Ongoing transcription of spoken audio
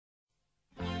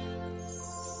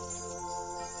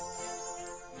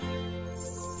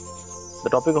The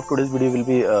topic of today's video will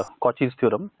be Cauchy's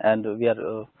theorem, and we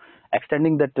are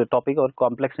extending that topic or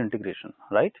complex integration,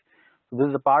 right? So this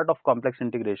is a part of complex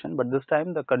integration, but this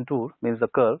time the contour, means the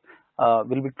curve,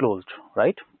 will be closed,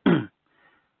 right?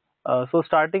 So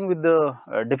starting with the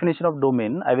definition of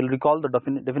domain, I will recall the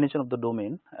definition of the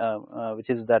domain,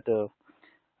 which is that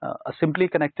a simply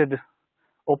connected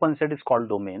open set is called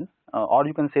domain, or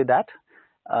you can say that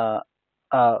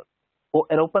an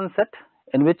open set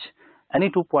in which any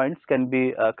 2 points can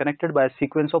be connected by a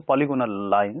sequence of polygonal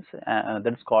lines, that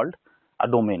is called a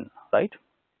domain, right?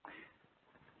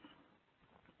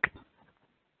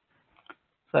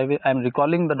 So I am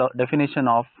recalling the definition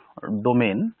of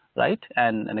domain, right?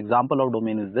 And an example of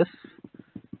domain is this.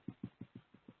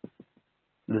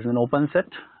 This is an open set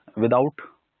without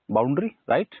boundary,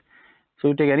 right? So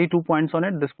you take any 2 points on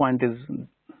it. This point is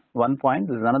one point,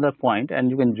 this is another point, and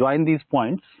you can join these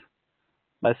points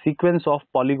by sequence of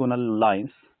polygonal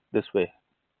lines this way,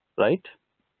 right?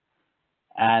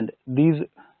 And these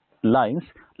lines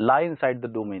lie inside the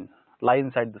domain, lie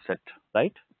inside the set,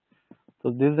 right? So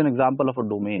this is an example of a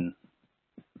domain.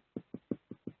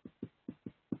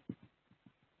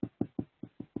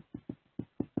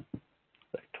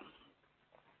 Right.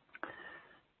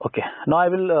 Okay, now I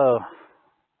will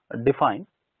define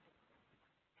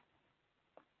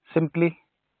simply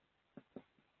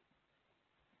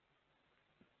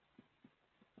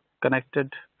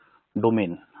connected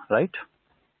domain, right?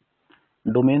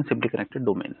 Domain, simply connected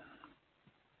domain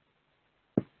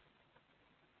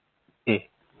A,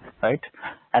 right?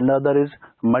 Another is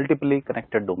multiply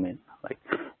connected domain, right?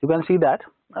 You can see that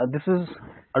this is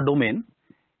a domain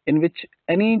in which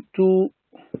any 2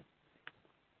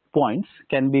 points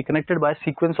can be connected by a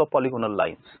sequence of polygonal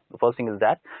lines. The first thing is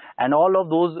that, and all of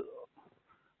those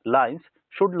lines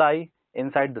should lie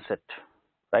inside the set,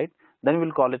 right? Then we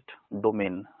will call it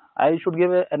domain. I should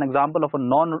give an example of a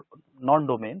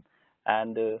non-domain,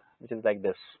 and which is like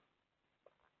this.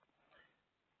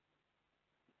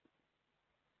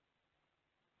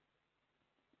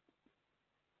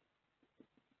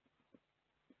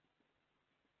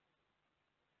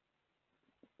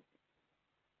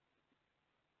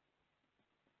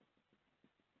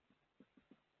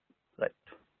 Right.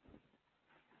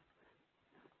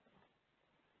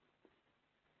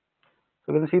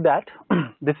 So you can see that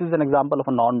this is an example of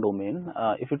a non-domain.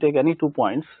 If you take any 2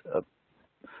 points,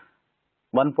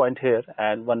 1 point here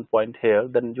and 1 point here,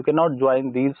 then you cannot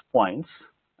join these points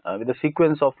with a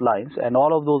sequence of lines and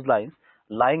all of those lines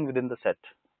lying within the set,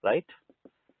 right?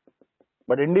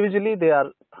 But individually they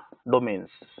are domains,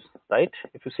 right?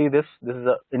 If you see this is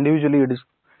a individually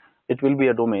it will be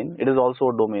a domain. It is also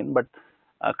a domain, but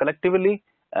collectively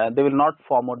they will not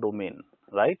form a domain,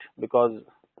 right? Because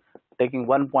taking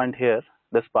 1 point here,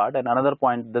 this part, and another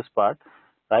point, this part,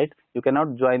 right? You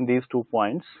cannot join these 2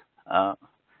 points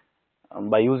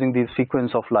by using these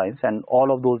sequence of lines, and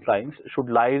all of those lines should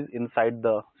lie inside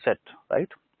the set, right?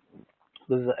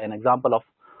 This is an example of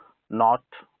not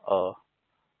a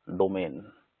domain,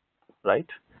 right?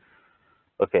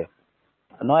 Okay.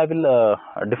 Now I will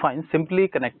define simply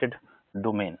connected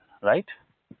domain, right?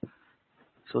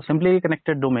 So simply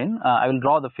connected domain, I will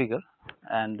draw the figure,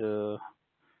 and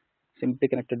simply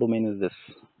connected domain is this.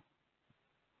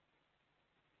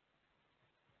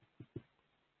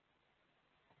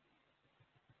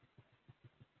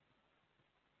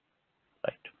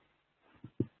 Right.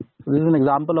 So this is an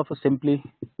example of a simply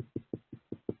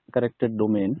connected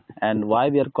domain, and why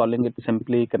we are calling it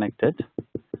simply connected.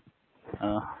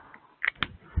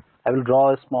 I will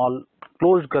draw a small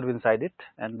closed curve inside it,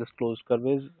 and this closed curve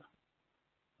is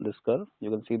this curve.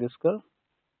 You can see this curve,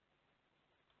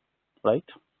 right?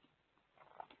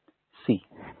 C,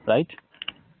 right?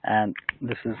 And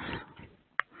this is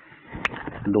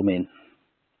domain,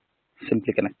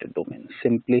 simply connected domain,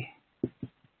 simply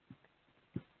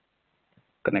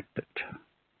connected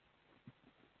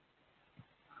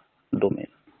domain,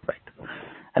 right?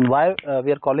 And why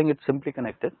we are calling it simply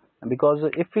connected? Because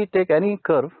if we take any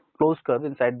curve, closed curve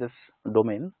inside this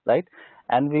domain, right,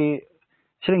 and we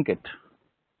shrink it,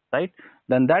 right,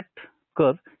 then that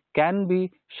curve can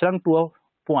be shrunk to a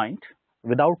point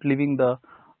without leaving the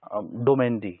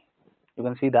domain D. You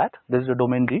can see that this is a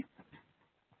domain D,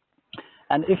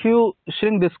 and if you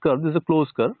shrink this curve, this is a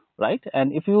closed curve, right,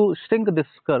 and if you shrink this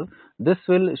curve, this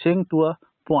will shrink to a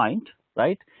point,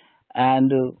 right,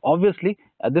 and obviously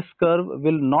this curve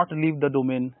will not leave the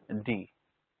domain D,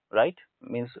 right?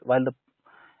 Means while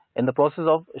in the process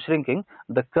of shrinking,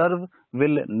 the curve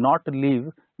will not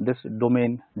leave this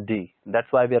domain D.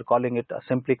 That's why we are calling it a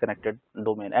simply connected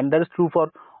domain, and that is true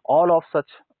for all of such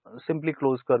simply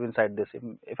closed curve inside this.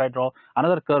 If I draw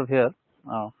another curve here,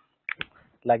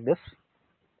 like this.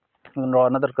 You can draw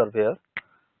another curve here,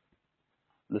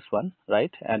 this one,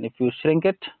 right? And if you shrink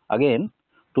it again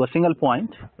to a single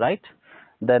point, right,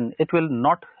 then it will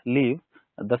not leave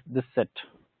this set,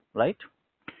 right?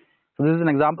 So this is an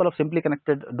example of simply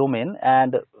connected domain,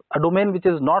 and a domain which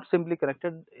is not simply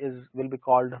connected will be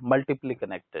called multiply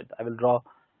connected. I will draw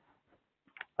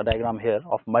a diagram here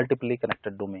of multiply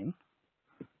connected domain.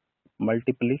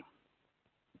 Multiply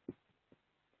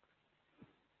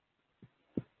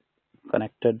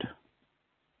connected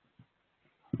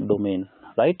domain,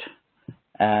 right?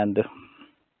 And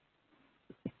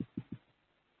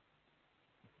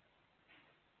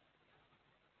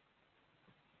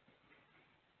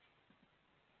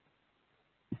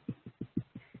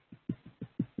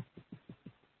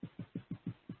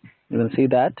you can see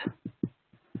that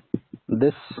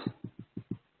this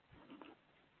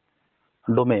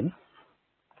domain,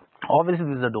 obviously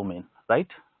this is a domain, right?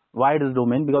 Why it is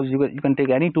domain? Because you can take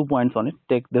any 2 points on it,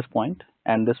 take this point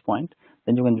and this point,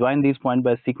 then you can join these points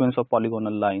by a sequence of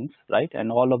polygonal lines, right?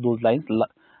 And all of those lines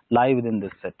lie within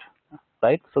this set,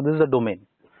 right? So this is a domain.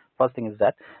 First thing is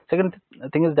that. Second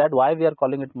thing is that why we are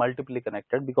calling it multiply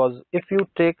connected, because if you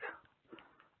take,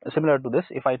 similar to this,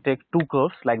 if I take two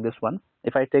curves like this one,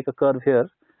 if I take a curve here,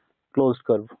 closed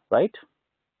curve, right,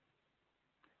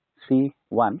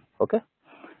 C1,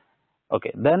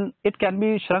 okay, then it can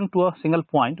be shrunk to a single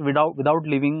point without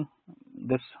leaving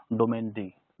this domain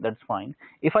D. That's fine.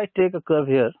 If I take a curve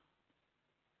here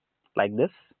like this,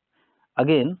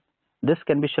 again this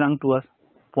can be shrunk to a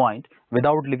point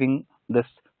without leaving this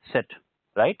set,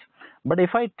 right? But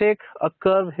if I take a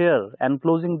curve here and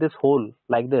closing this hole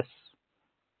like this,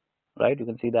 right, you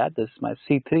can see that this is my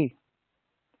C3,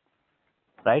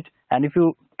 right? And if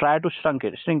you try to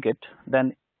shrink it,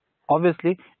 then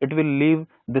obviously it will leave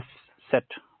this set,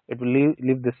 it will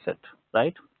leave this set,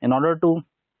 right? In order to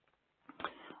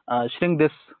shrink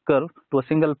this curve to a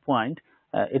single point,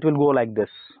 it will go like this.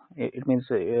 It means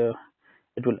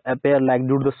it will appear like,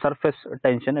 due to the surface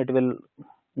tension, it will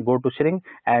go to shrink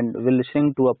and will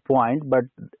shrink to a point, but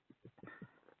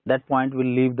that point will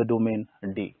leave the domain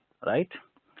D, right?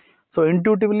 So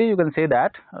intuitively you can say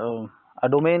that a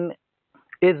domain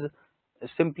is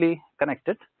simply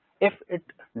connected if it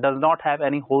does not have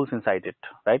any holes inside it,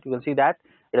 right? You can see that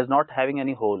it is not having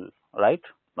any hole, right?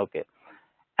 Okay.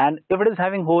 And if it is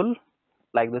having hole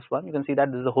like this one, you can see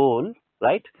that this is a hole,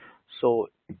 right? So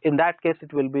in that case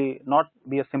it will not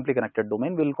be a simply connected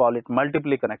domain, we'll call it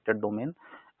multiply connected domain.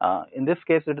 In this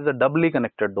case it is a doubly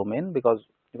connected domain, because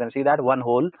you can see that one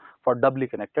hole for doubly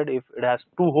connected. If it has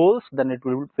two holes, then it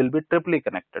will be triply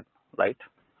connected, right?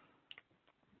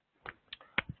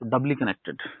 So doubly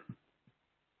connected,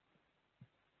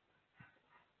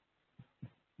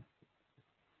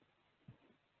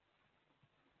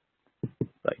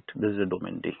 right? This is a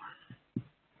domain D.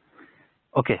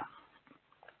 Okay.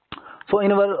 So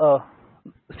in our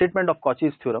statement of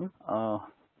Cauchy's theorem,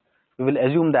 we will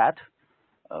assume that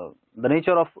the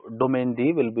nature of domain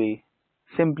D will be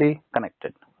simply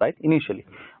connected, right, initially.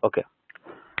 Okay.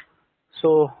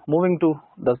 So moving to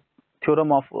the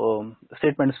theorem of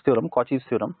statement's theorem, Cauchy's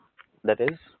theorem, that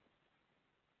is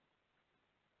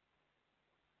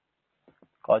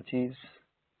Cauchy's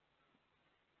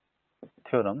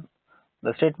theorem.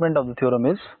 The statement of the theorem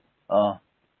is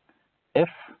if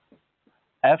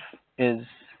f is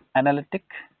analytic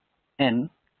in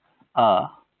a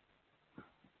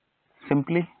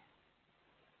simply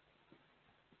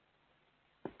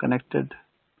connected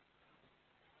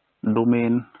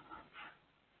domain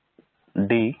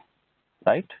D,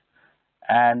 right,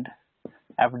 and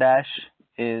f dash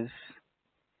is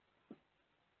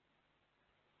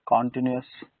continuous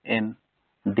in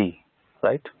D,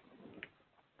 right,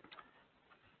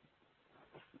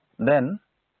 then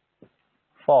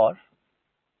for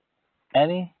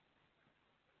any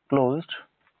closed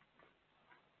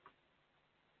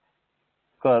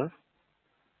curve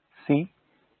C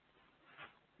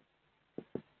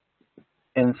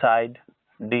inside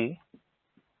D,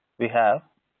 we have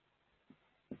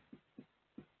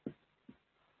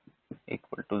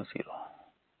equal to 0,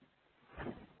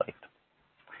 right?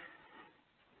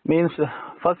 Means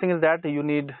first thing is that you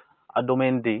need a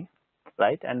domain D,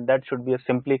 right, and that should be a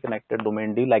simply connected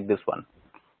domain D like this one,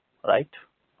 right?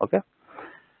 Okay.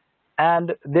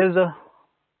 And there's a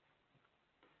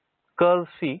curve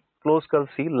C, closed curve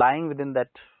C, lying within that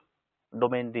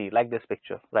domain D like this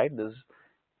picture, right? This is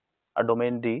a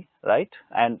domain D, right?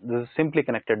 And this is simply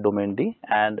connected domain D.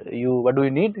 And what do you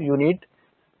need? You need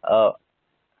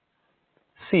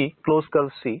C, closed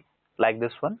curve C, like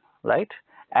this one, right?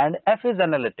 And f is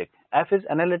analytic. F is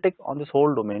analytic on this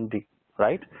whole domain D,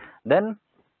 right? Then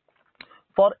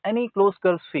for any closed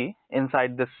curve C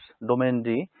inside this domain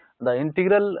D, the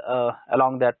integral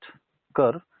along that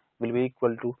curve will be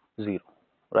equal to 0,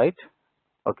 right?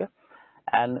 Okay,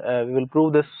 and we will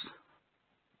prove this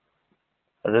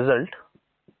result,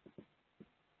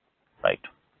 right?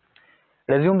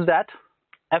 It assumes that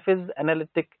f is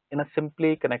analytic in a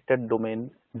simply connected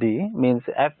domain D, means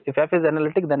if f is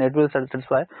analytic, then it will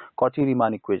satisfy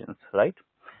Cauchy-Riemann equations, right?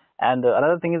 And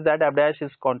another thing is that f dash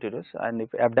is continuous, and if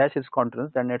f dash is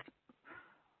continuous, then it's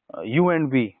u and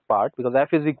v part, because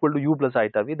f is equal to u plus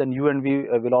eta v, then u and v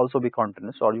will also be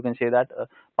continuous, or you can say that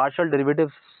partial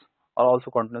derivatives are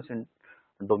also continuous in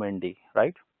domain D,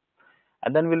 right?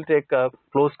 And then we'll take a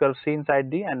closed curve C inside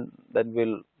D, and then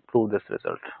we'll prove this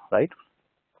result, right?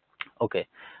 Okay,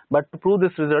 but to prove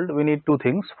this result, we need two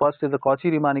things. First is the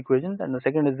Cauchy-Riemann equation, and the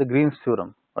second is the Green's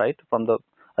theorem, right, from the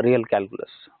real calculus,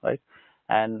 right?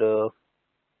 And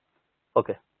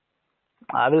okay,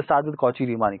 I will start with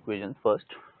Cauchy-Riemann equation first.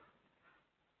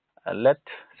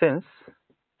 Since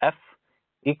f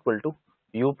equal to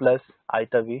u plus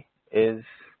eta v is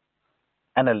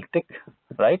analytic,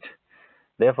 right?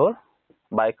 Therefore,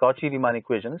 by Cauchy-Riemann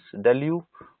equations, del u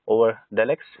over del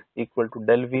x equal to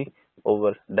del v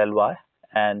over del y,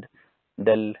 and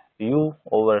del u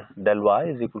over del y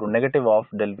is equal to negative of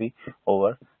del v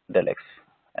over del x,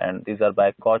 and these are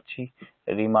by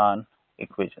Cauchy-Riemann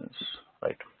equations,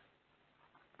 right?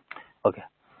 Okay.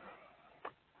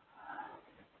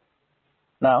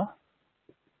 Now,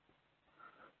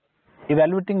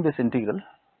 evaluating this integral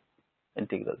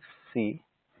C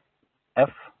f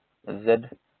z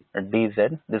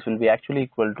dz, this will be actually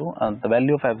equal to the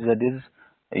value of fz is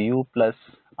u plus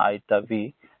eta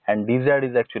v, and dz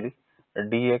is actually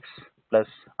dx plus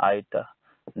eta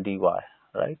dy,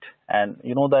 right? And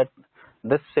you know that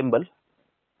this symbol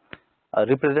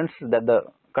represents that the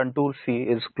contour C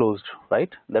is closed,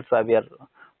 right? That's why we are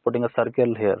putting a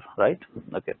circle here, right?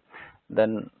 Okay,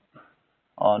 then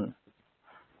on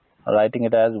writing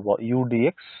it as u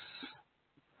dx,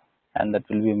 and that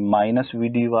will be minus v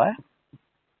dy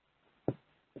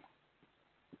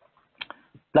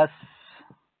plus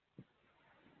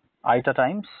eta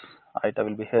times, eta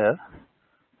will be here,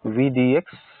 v dx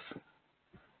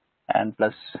and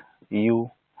plus u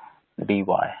dy,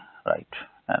 right?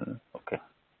 And okay,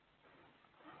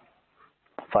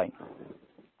 fine.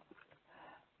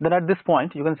 Then at this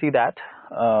point, you can see that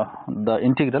the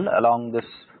integral along this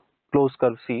closed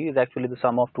curve C is actually the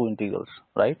sum of two integrals,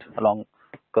 right, along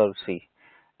curve C.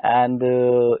 And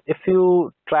if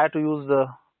you try to use the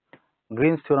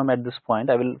Green's theorem at this point,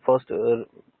 I will first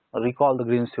recall the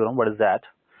Green's theorem. What is that?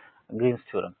 Green's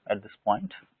theorem at this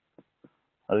point.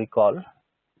 Recall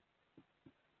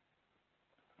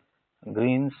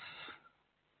Green's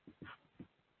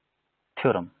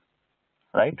theorem,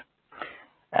 right?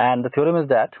 And the theorem is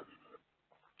that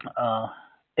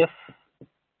if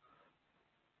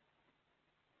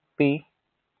P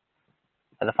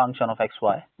as a function of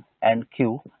xy and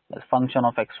Q as a function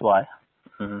of xy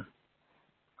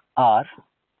are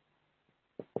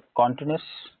continuous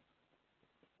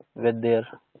with their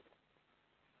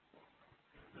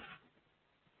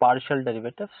partial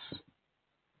derivatives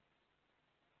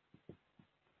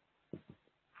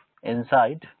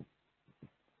inside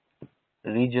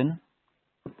region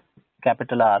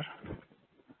capital R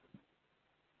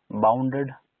bounded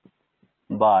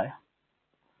by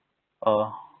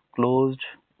a closed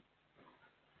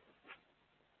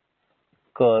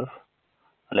curve,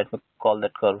 let me call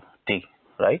that curve T,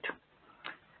 right?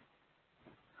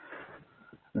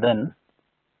 Then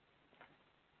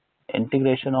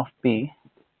integration of P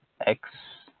x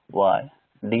y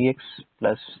dx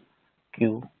plus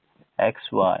q x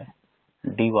y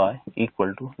dy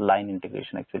equal to line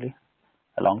integration actually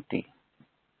along T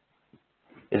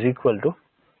is equal to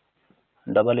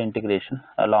double integration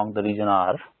along the region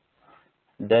R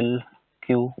del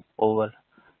q over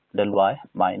del y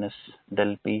minus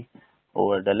del p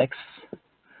over del x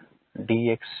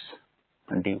dx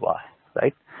dy,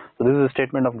 right? So this is a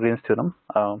statement of Green's theorem.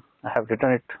 I have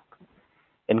written it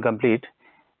incomplete.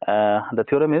 The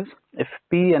theorem is if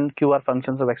p and q are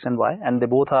functions of x and y and they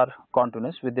both are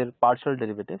continuous with their partial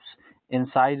derivatives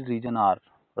inside region R,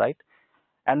 right?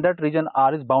 And that region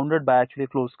R is bounded by actually a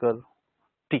closed curve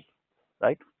T,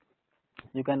 right?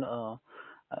 You can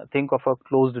think of a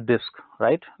closed disk,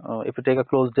 right? If you take a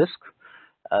closed disk,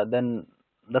 then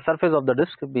the surface of the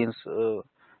disk means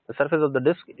the surface of the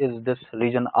disk is this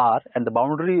region R, and the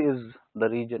boundary is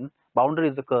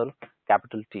the curve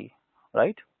capital T,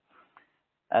 right?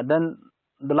 And then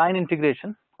the line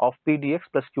integration of p dx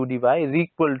plus q dy is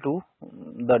equal to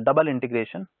the double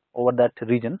integration over that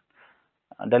region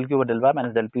del q over del y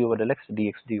minus del p over del x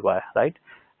dx dy, right?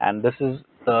 And this is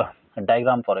the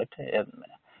diagram for it,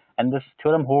 and this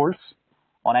theorem holds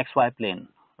on xy plane,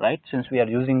 right? Since we are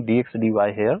using dx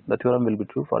dy here, the theorem will be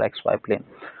true for xy plane.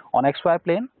 On xy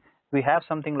plane, we have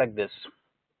something like this: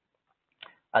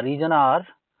 a region R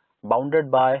bounded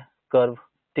by curve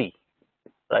T,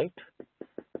 right?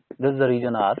 This is the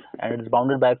region R, and it is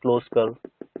bounded by a closed curve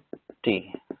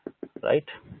T, right?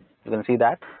 You can see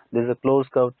that this is a closed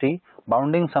curve T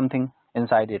bounding something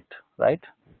inside it, right?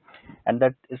 And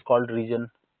that is called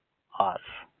region R,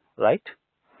 right?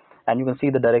 And you can see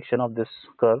the direction of this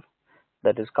curve,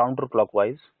 that is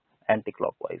counterclockwise,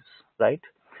 anti-clockwise, right?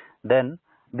 Then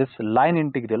this line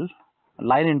integral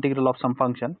of some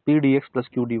function p dx plus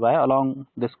q dy along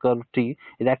this curve T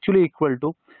is actually equal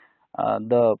to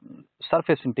the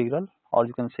surface integral, or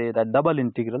you can say that double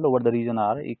integral over the region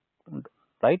R,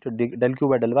 right? Del q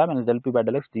by del y minus del p by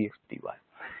del x dx dy.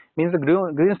 Means the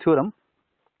Green's theorem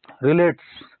relates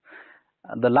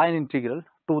the line integral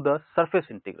to the surface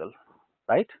integral,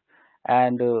 right?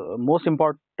 And most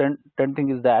important thing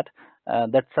is that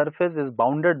that surface is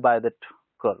bounded by that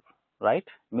curve, right?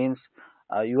 Means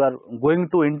you are going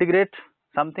to integrate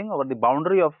something over the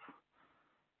boundary of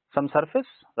some surface,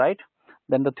 right?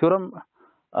 Then the theorem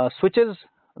switches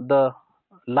the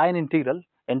line integral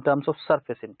in terms of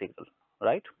surface integral,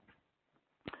 right?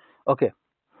 Okay,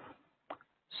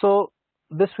 so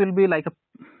this will be like a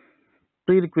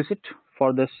prerequisite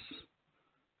for this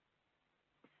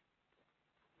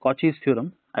Cauchy's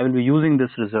theorem. I will be using this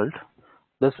result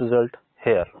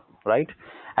here, right?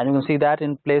 And you can see that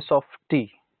in place of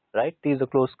T, right? T is a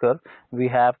closed curve. We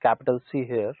have capital C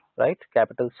here, right?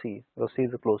 Capital C. So C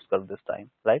is a closed curve this time,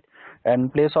 right? And in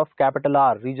place of capital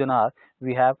R, region R,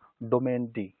 we have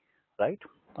domain D, right?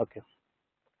 Okay.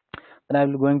 Then I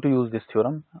will be going to use this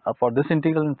theorem for this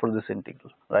integral and for this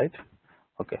integral, right?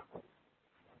 Okay.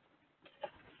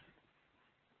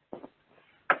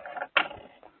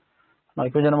 Now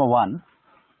equation number 1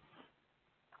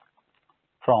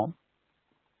 from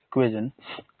equation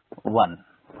 1,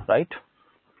 right?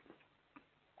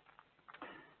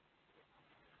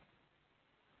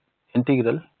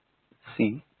 Integral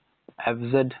C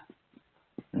fz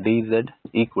dz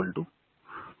equal to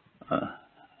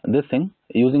this thing,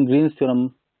 using Green's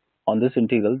theorem on this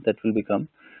integral, that will become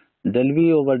del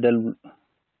q over del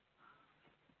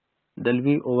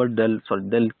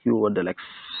x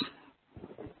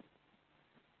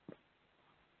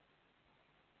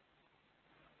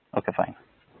Okay, fine.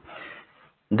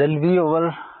 Del v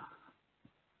over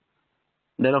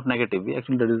del of negative v,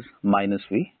 actually that is minus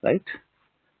v, right?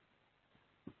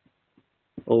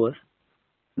 Over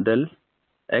del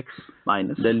x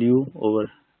minus del u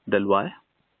over del y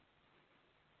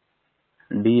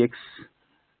dx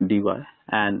dy,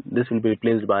 and this will be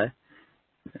replaced by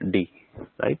d,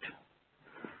 right?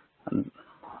 And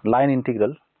line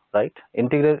integral, right?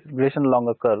 Integration along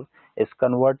a curve is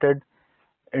converted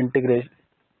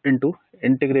into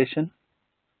integration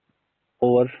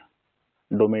over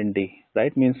domain D,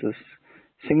 right? Means this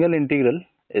single integral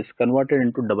is converted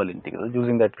into double integral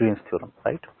using that Green's theorem,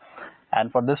 right?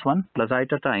 And for this one, plus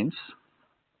eta times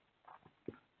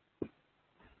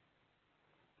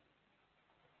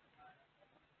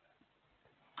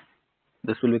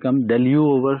this will become del u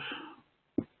over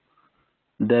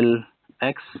del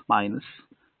x minus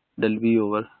del v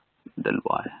over del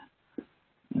y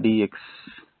dx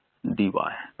dy,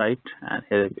 right? And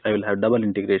here I will have double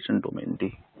integration domain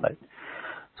D, right?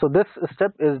 So this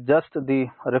step is just the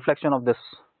reflection of this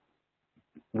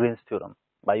Green's theorem.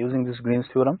 By using this Green's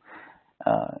theorem,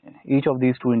 each of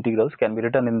these two integrals can be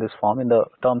written in this form in the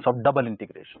terms of double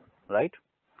integration, right?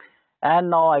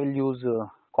 And now I will use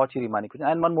Cauchy-Riemann equation.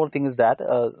 And one more thing is that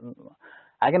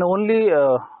I can only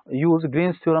use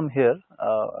Green's theorem here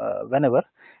whenever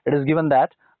it is given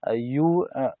that u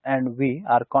and v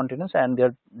are continuous and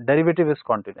their derivative is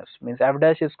continuous. Means f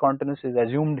dash is continuous is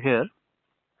assumed here,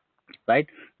 right?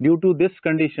 Due to this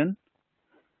condition,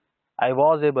 I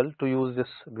was able to use this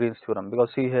Green's theorem,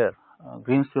 because see here,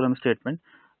 Green's theorem statement,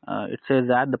 it says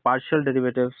that the partial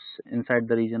derivatives inside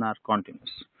the region are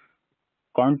continuous.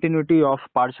 Continuity of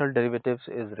partial derivatives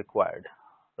is required,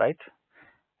 right?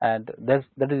 And that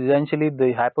is essentially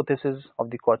the hypothesis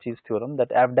of the Cauchy's theorem,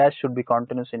 that f dash should be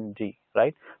continuous in G,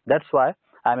 right? That's why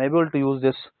I am able to use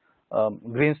this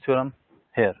Green's theorem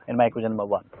here in my equation number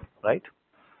 1, right?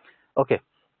 Okay.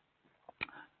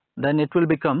 Then it will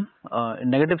become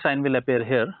negative sign will appear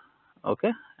here,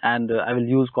 okay? And I will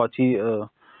use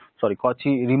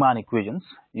Cauchy-Riemann equations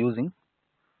using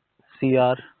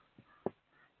CR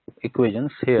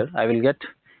equations. Here I will get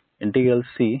integral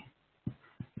C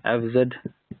fz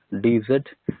dz.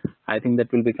 I think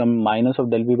that will become minus of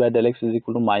del v by del x is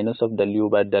equal to minus of del u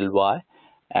by del y,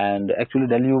 and actually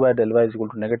del u by del y is equal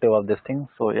to negative of this thing,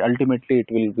 so ultimately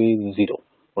it will be 0,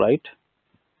 right?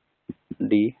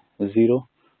 D 0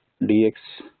 dx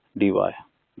dy,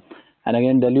 and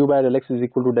again del u by del x is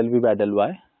equal to del v by del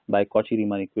y by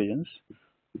Cauchy-Riemann equations,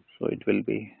 so it will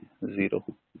be 0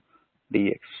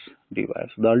 dx dy.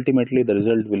 So ultimately the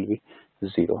result will be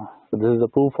 0. So this is the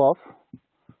proof of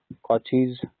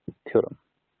Cauchy's theorem,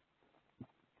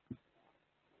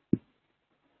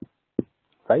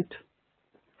 right?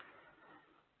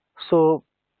 So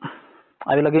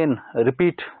I will again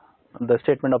repeat the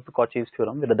statement of the Cauchy's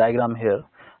theorem with a diagram here.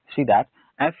 See that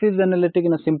f is analytic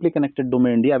in a simply connected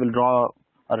domain D. I will draw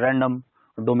a random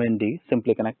domain D,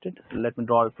 simply connected. Let me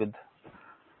draw it with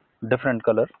different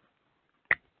color.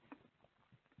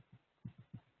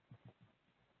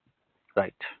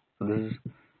 Right. So this is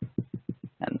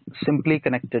an simply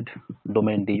connected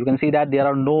domain D. You can see that there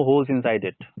are no holes inside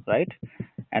it, right?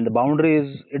 And the boundary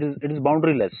is it is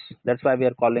boundaryless. That's why we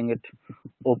are calling it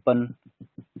open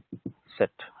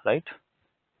set, right?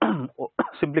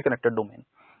 Simply connected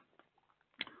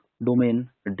domain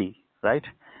D, right?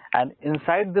 And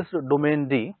inside this domain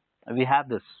D, we have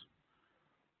this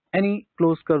any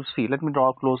closed curve C. Let me draw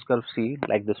a closed curve C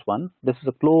like this one. This is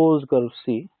a closed curve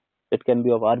C. It can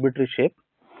be of arbitrary shape,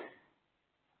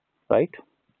 right?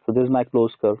 So this is my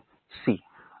closed curve C,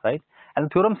 right? And the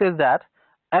theorem says that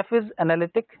f is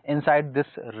analytic inside this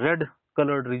red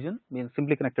colored region, means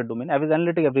simply connected domain. F is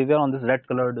analytic everywhere on this red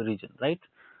colored region, right?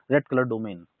 Red colored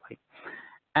domain, right?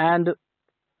 And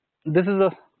this is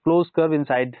a closed curve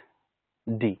inside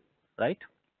D, right?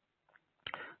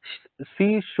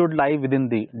 C should lie within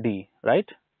the D, right?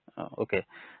 Okay.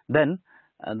 Then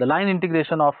the line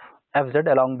integration of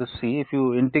fz along this C, if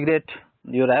you integrate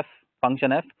your f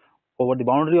function f over the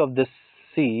boundary of this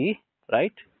C,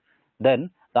 right, then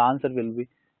the answer will be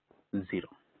 0,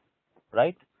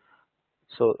 right?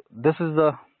 So this is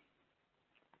the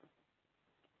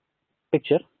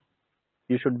picture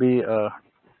you should be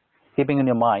keeping in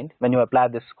your mind when you apply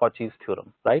this Cauchy's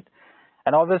theorem, right?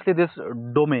 And obviously this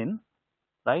domain,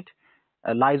 right,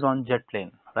 lies on jet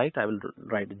plane, right? I will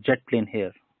write jet plane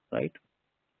here, right?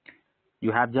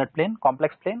 You have jet plane,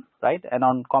 complex plane, right? And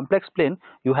on complex plane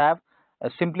you have a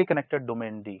simply connected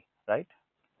domain D, right?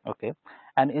 Okay.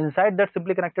 And inside that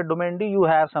simply connected domain D you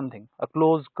have something, a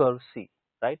closed curve C,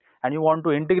 right? And you want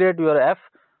to integrate your f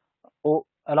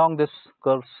along this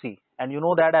curve C, and you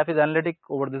know that f is analytic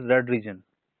over this red region,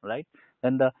 right?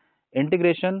 Then the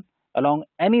integration along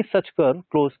any such curve,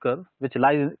 closed curve, which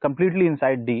lies completely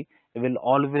inside D, will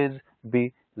always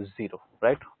be 0,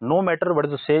 right? No matter what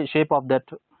is the shape of that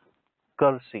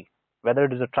curve C, whether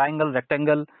it is a triangle,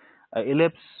 rectangle,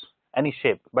 ellipse, any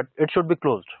shape, but it should be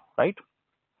closed, right?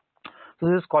 So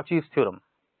this is Cauchy's theorem.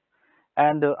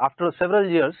 And after several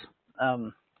years,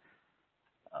 a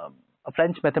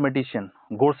French mathematician,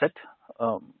 Gauchet,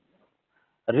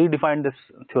 redefined this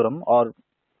theorem or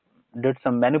did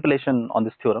some manipulation on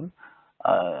this theorem.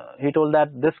 He told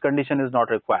that this condition is not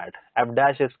required. F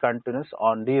dash is continuous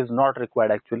on D is not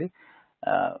required actually.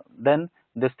 Then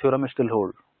this theorem is still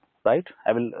hold, right?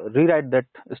 I will rewrite that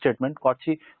statement,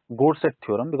 Cauchy-Gauchet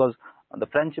theorem, because the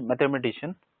French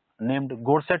mathematician named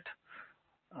Gauchet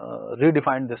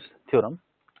redefined this theorem,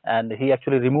 and he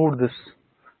actually removed this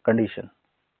condition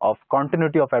of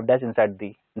continuity of f dash inside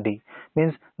the D.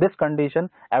 Means this condition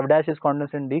f dash is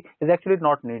continuous in D is actually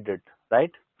not needed,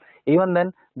 right? Even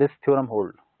then this theorem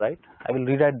hold, right? I will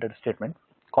rewrite that statement,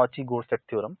 Cauchy-Gauchet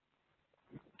theorem.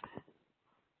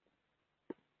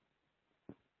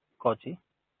 Cauchy-Gauchet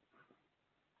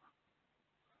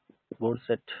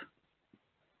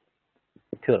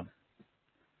theorem,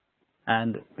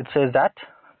 and it says that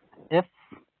if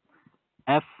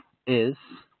f is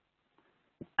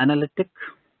analytic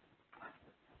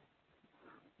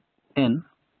in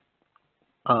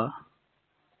a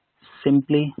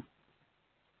simply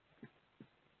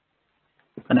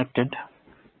connected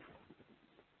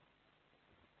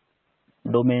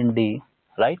domain D,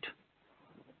 right,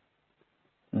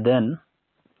 then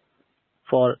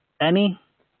for any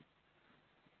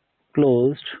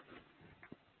closed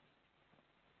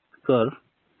curve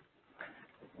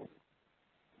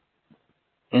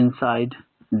inside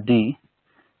D,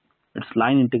 its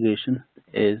line integration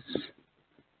is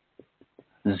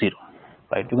 0,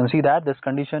 right? You can see that this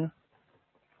condition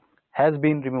has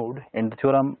been removed in the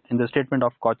theorem, in the statement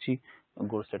of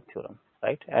Cauchy-Gauchet theorem,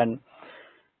 right? And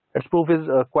its proof is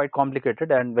quite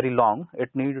complicated and very long. It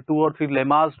needs 2 or 3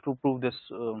 lemmas to prove this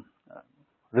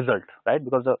result, right?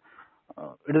 Because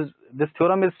this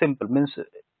theorem is simple, means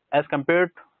as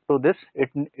compared to this,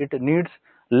 it needs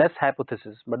less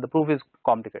hypothesis, but the proof is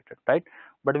complicated, right?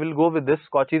 But we'll go with this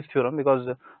Cauchy's theorem because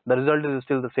the result is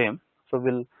still the same. So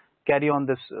we'll carry on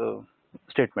this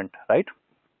statement, right?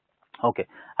 Okay,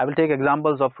 I will take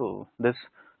examples of this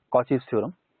Cauchy's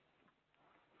theorem.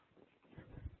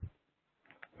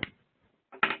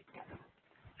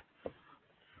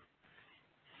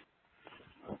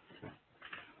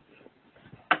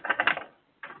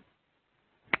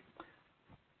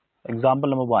 Example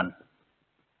number 1.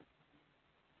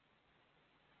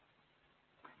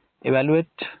 Evaluate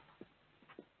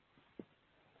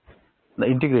the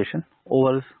integration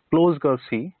over closed curve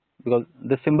C, because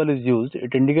this symbol is used,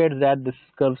 it indicates that this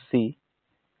curve C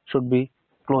should be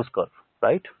closed curve,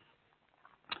 right?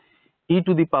 E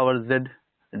to the power z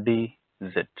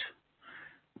dz,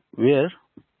 where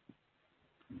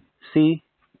C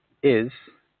is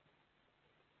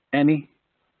any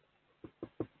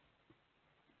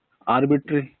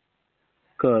arbitrary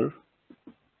curve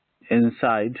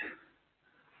inside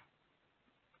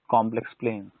complex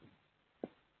plane.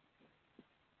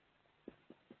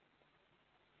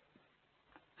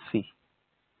 C.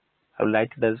 I will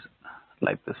write it as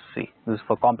like this C. This is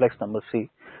for complex number C,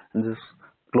 and this is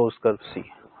closed curve C,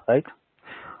 right?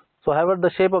 So, however, the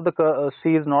shape of the curve C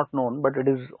is not known, but it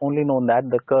is only known that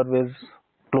the curve is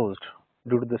closed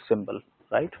due to this symbol,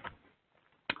 right?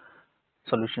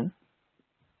 Solution.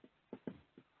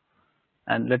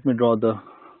 And let me draw the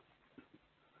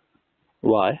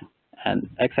y and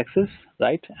x-axis,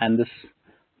 right? And this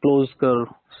closed curve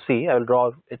C, I will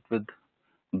draw it with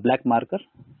black marker.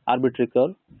 Arbitrary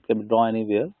curve can be drawn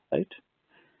anywhere, right?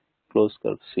 Closed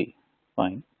curve C,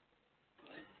 fine.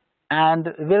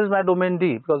 And where is my domain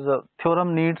D? Because the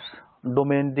theorem needs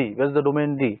domain D. Where is the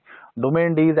domain D?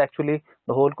 Domain D is actually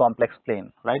the whole complex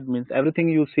plane, right? Means everything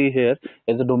you see here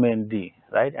is the domain D,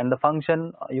 right? And the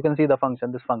function, you can see the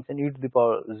function, this function e to the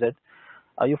power z.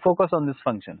 You focus on this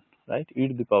function, right? E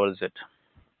to the power z.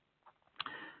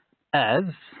 As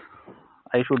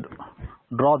I should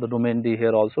draw the domain D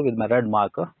here also with my red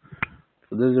marker.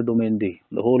 So this is the domain D,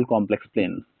 the whole complex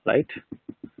plane, right?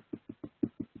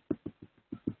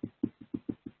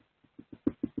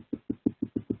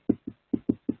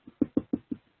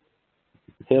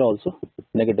 Here also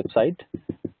negative side,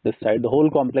 this side, the whole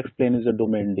complex plane is a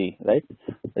domain D, right?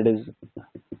 It is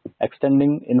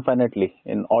extending infinitely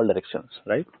in all directions,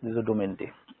 right? This is a domain D.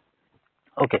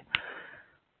 Okay,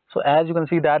 so as you can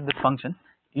see that this function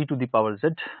e to the power z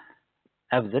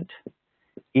fz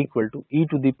equal to e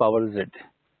to the power z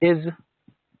is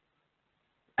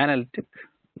analytic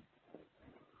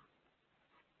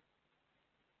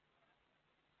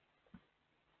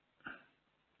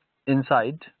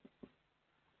inside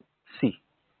C,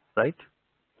 right?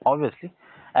 Obviously,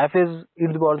 f is e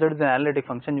to the power z is an analytic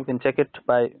function. You can check it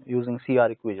by using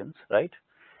CR equations, right?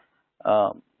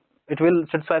 It will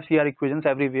satisfy CR equations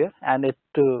everywhere, and it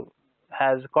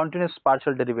has continuous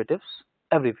partial derivatives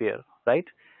everywhere, right?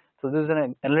 So this is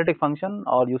an analytic function,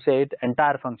 or you say it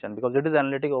entire function, because it is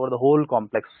analytic over the whole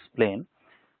complex plane.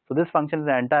 So this function is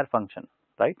an entire function,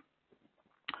 right?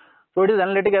 So it is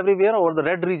analytic everywhere over the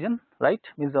red region, right?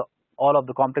 Means all of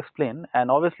the complex plane,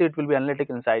 and obviously it will be analytic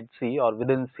inside C or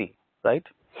within C, right?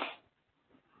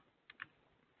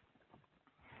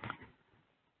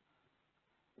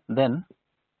 Then,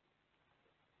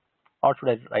 or should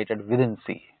I write it within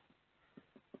C?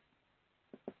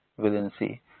 Within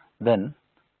C. Then,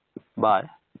 by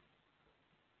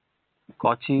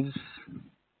Cauchy's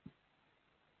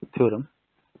theorem,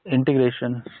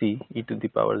 integration C e to the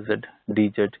power z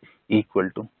dz equal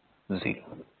to 0,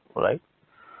 right?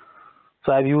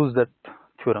 So I have used that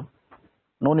theorem.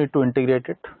 No need to integrate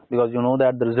it, because you know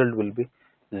that the result will be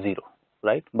 0,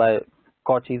 right? By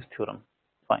Cauchy's theorem,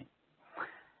 fine.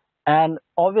 And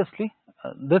obviously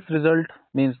this result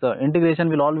means the integration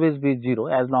will always be 0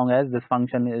 as long as this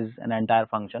function is an entire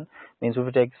function. Means if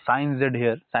we take sin z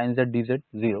here, sin z dz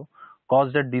 0,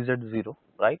 cos z dz 0,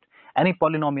 right? Any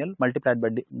polynomial multiplied by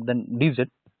then dz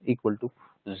equal to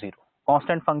 0.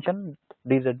 Constant function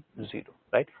dz 0,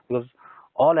 right? Because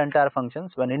all entire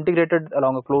functions when integrated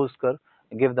along a closed curve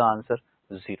give the answer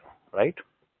 0, right?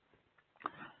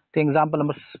 Take example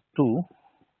number 2,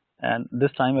 and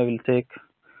this time I will take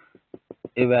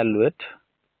evaluate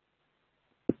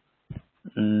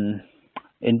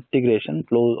integration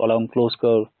along closed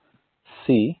curve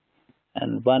C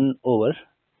and 1 over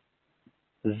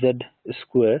z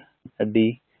square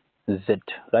dz,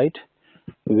 right?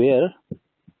 Where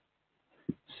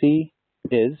C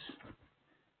is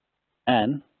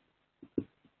an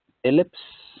ellipse,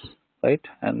 right?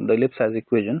 And the ellipse has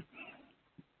equation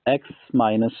x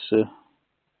minus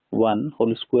 1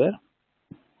 whole square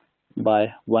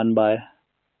by 1 by,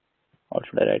 or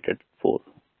should I write it 4,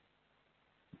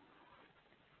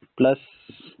 plus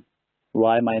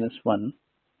y minus 1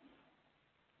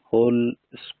 whole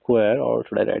square, or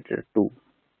should I write it 2,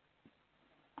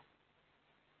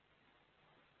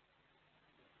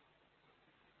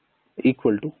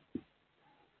 equal to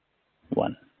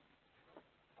 1.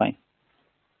 Fine.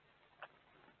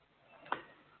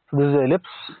 So this is an ellipse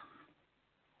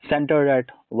centered at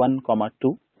 1 comma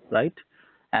 2, right,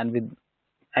 and with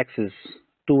axes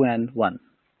 2 and 1,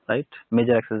 right,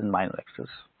 major axis and minor axis.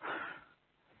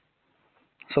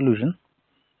 Solution: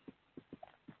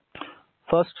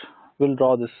 first we'll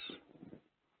draw this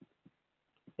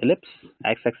ellipse,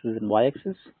 x-axis and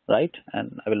y-axis, right,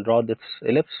 and I will draw this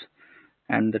ellipse,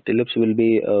 and that ellipse will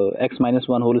be x minus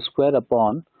 1 whole square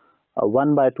upon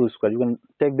 1 by 2 square. You can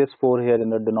take this 4 here in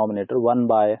the denominator, 1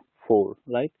 by 4,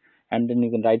 right, and then you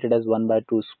can write it as 1 by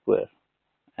 2 square,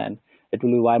 and it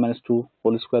will be y minus 2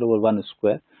 whole square over 1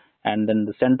 square, and then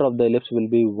the center of the ellipse will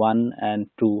be 1 and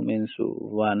 2, means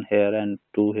 1 here and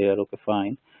 2 here. Okay,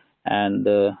 fine. And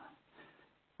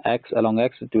x, along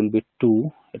x it will be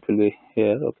 2, it will be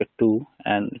here, okay, 2,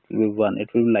 and it will be 1, it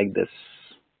will be like this.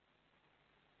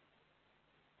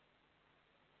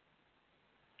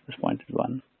 This point is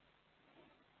 1.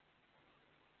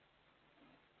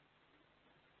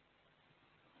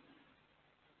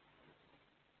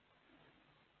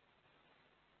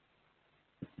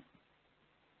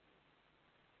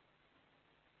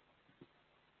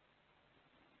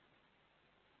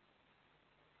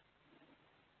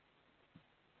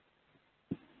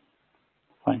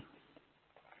 Fine.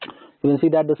 You can see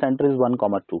that the center is 1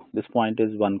 comma 2. This point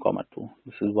is 1 comma 2.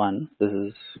 This is 1. This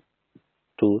is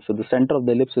 2. So the center of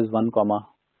the ellipse is 1 comma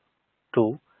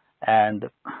 2, and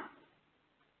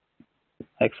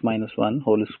x minus 1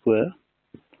 whole square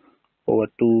over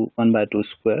 2 1 by 2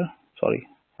 square. Sorry,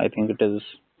 I think it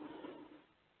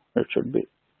should be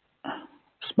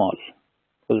small,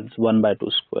 because it's 1 by 2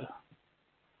 square.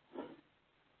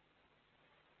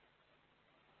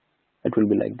 It will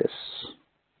be like this.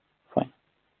 Fine.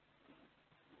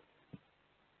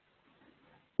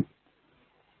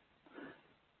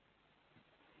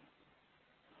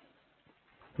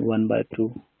 One by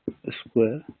 2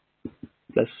 square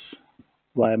plus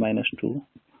y minus 2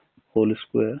 whole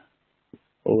square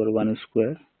over 1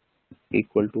 square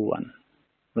equal to 1,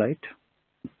 right?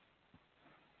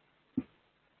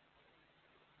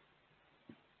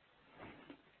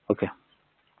 Okay.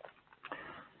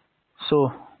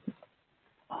 So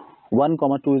 1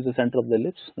 comma 2 is the center of the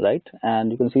ellipse, right?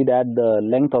 And you can see that the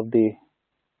length of the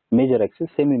major axis,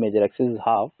 semi-major axis, is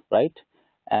half, right?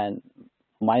 And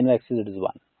minor axis it is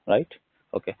 1, right?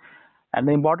 Okay. And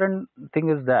the important thing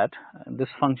is that this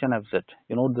function fz,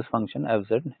 you know, this function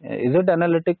fz, is it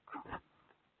analytic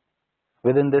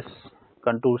within this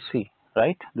contour C,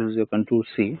 right? This is your contour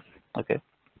C, okay.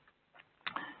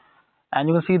 And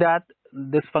you can see that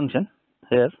this function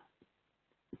here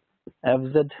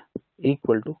fz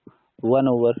equal to 1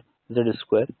 over z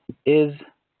square is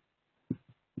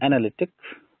analytic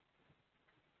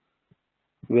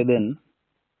within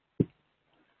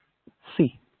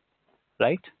C,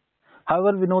 right?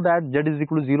 However, we know that z is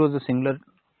equal to 0 is the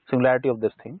singularity of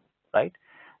this thing, right?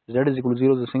 Z is equal to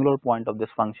 0 is the singular point of this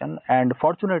function, and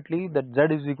fortunately that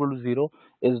z is equal to 0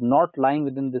 is not lying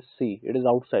within this C, it is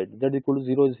outside. Z equal to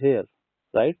 0 is here,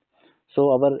 right?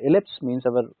 So our ellipse, means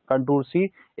our contour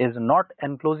C, is not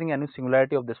enclosing any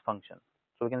singularity of this function.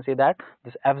 So we can say that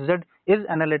this fz is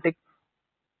analytic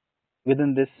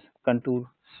within this contour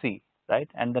C, right?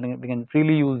 And then we can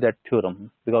freely use that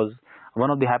theorem, because one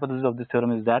of the hypotheses of this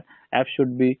theorem is that f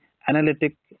should be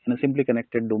analytic in a simply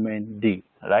connected domain D,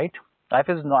 right? F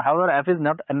is not, however, f is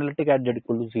not analytic at z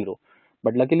equal to 0,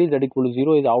 but luckily z equal to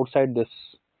 0 is outside this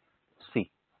C,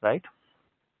 right?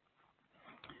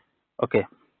 Okay,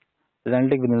 is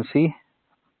analytic within C.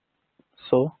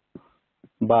 So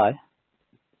by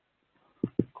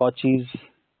Cauchy's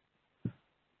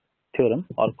theorem,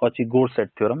 or Cauchy-Gorset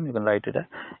theorem, you can write it as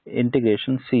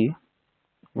integration C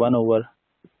 1 over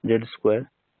z square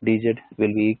dz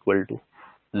will be equal to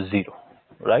 0,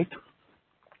 right?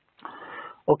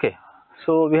 Okay,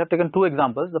 so we have taken two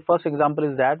examples. The first example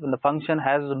is that when the function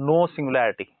has no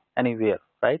singularity anywhere,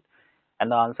 right,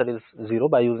 and the answer is 0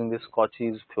 by using this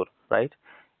Cauchy's theorem, right?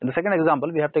 In the second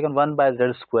example, we have taken 1 by z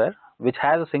square, which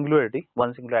has a singularity,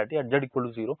 one singularity at z equal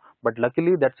to 0, but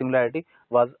luckily that singularity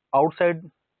was outside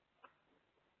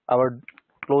our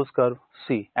closed curve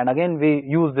C, and again we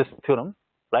use this theorem,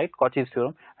 right, Cauchy's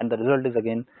theorem, and the result is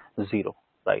again 0,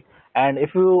 right? And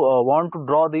if you want to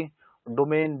draw the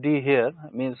domain D here,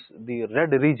 means the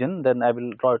red region, then I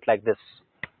will draw it like this.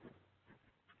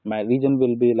 my region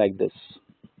will be like this.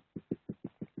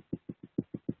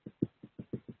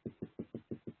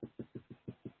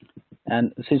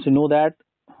 And since you know that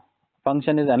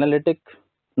function is analytic,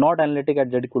 not analytic at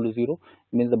z equal to 0,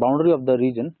 means the boundary of the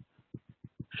region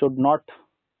should not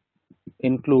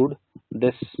include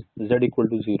this z equal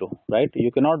to 0, right?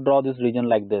 You cannot draw this region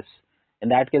like this. In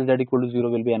that case, z equal to 0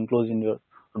 will be enclosed in your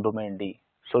domain D.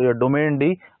 So your domain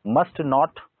D must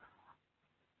not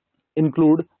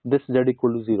include this z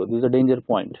equal to 0. This is a danger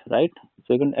point, right?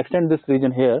 So you can extend this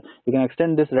region here, you can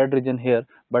extend this red region here,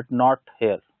 but not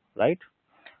here, right?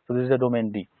 So this is the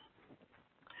domain D.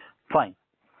 Fine.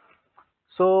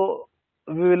 So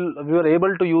we were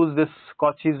able to use this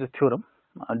Cauchy's theorem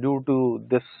due to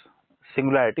this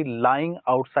singularity lying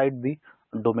outside the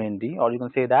domain D, or you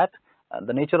can say that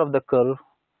the nature of the curve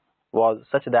was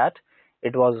such that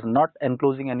it was not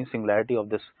enclosing any singularity of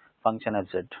this function f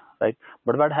z, right?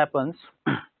 But what happens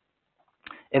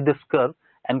if this curve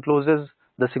encloses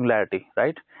the singularity,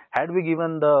 right? Had we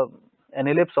given an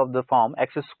ellipse of the form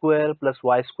x square plus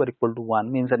y square equal to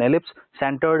 1, means an ellipse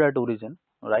centered at origin,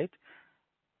 right,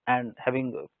 and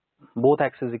having both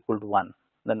axes equal to 1,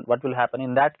 then what will happen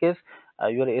in that case?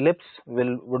 Your ellipse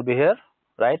would be here,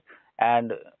 right,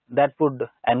 and that would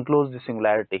enclose the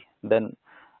singularity. Then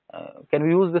can we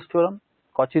use this theorem,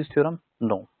 Cauchy's theorem?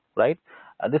 No, right?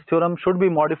 This theorem should be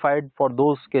modified for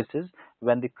those cases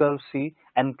when the curve C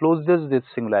encloses this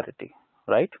singularity,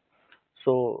 right?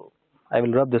 So I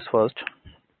will rub this first.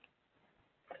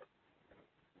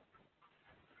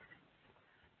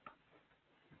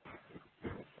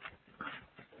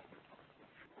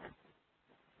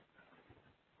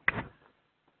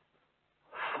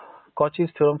 Cauchy's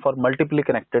theorem for multiply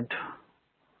connected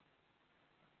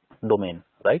domain,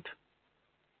 right?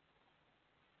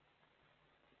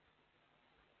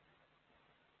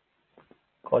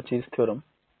 Cauchy's theorem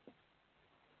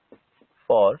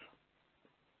for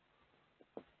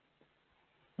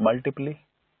multiply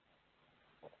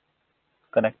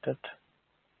connected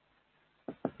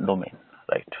domain,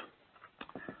 right?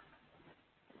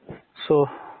 So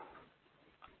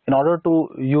in order to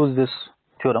use this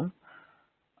theorem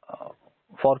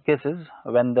for cases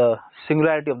when the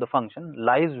singularity of the function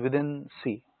lies within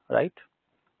C, right?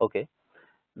 Okay,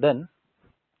 then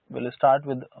we'll start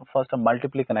with first a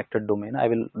multiply connected domain. I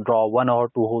will draw one or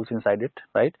two holes inside it,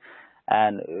 right,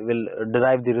 and we'll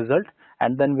derive the result,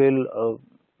 and then we'll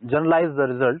generalize the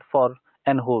result for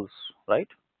n holes, right?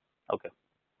 Okay.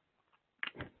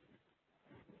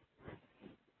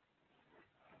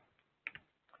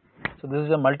 So this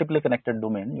is a multiply connected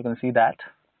domain. You can see that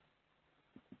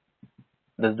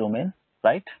this domain,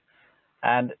 right,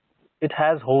 and it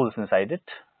has holes inside it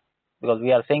because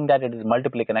we are saying that it is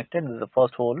multiply connected. This is the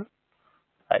first hole,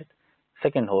 right,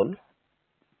 second hole,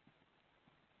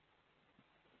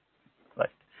 right.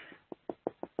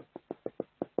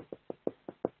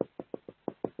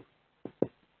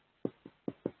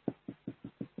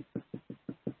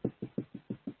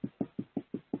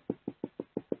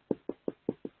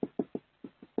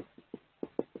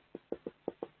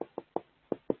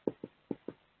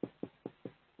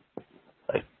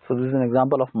 Right. So this is an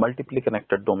example of multiply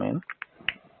connected domain.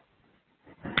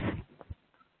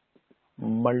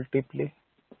 Multiply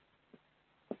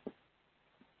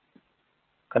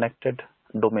connected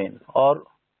domain, or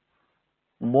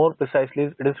more precisely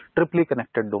it is triply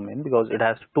connected domain because it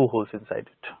has two holes inside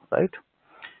it, right?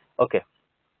 Okay,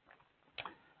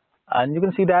 and you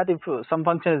can see that if some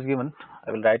function is given,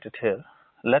 I will write it here.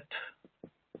 Let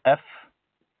f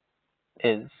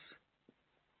is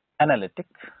analytic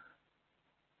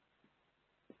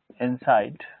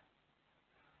inside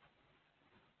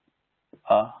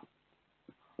a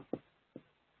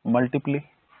multiply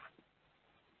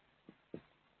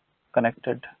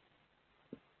connected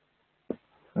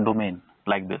domain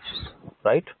like this,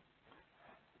 right?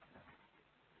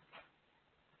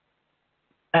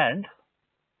 And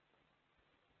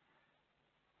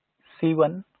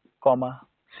C1 comma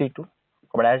C2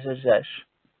 comma dash dash dash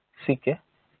CK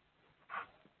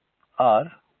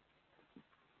are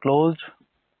closed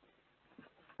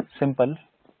simple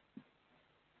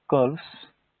curves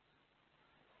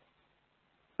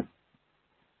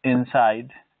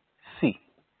inside C,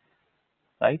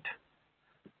 right?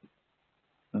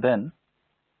 Then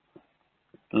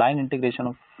line integration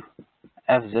of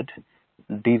fz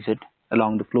dz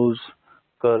along the closed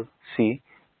curve C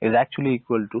is actually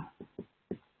equal to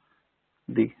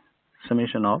the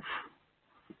summation of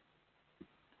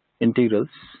integrals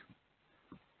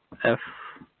f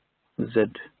z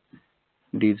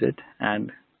dz,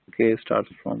 and k starts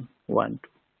from 1 to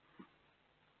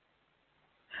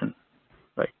n,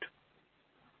 right?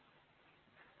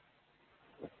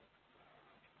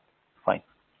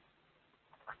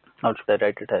 Now should I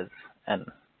write it as n?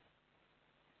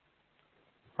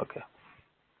 Okay.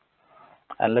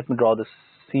 And let me draw this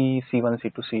C1,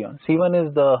 C2, C1. C1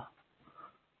 is the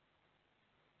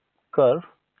curve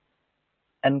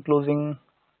enclosing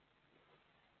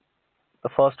the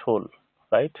first hole,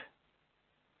 right?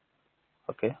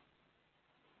 Okay.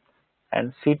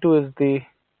 And C2 is the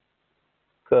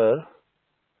curve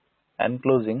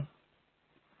enclosing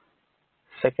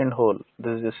second hole.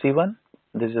 This is a C1,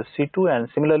 this is a C2, and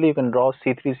similarly you can draw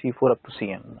C3, C4 up to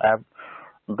Cn. I have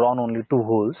drawn only two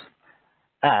holes,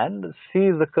 and C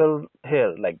is the curve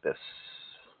here like this.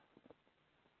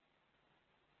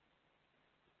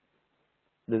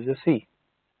 This is a C,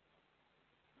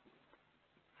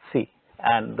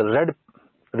 and the red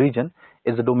region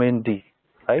is the domain D,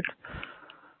 right?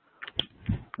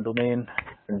 Domain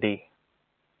D,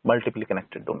 multiply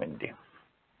connected domain D.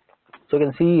 So you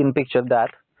can see in picture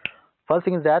that first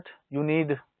thing is that you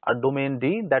need a domain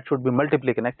D that should be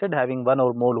multiply connected, having one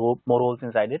or more holes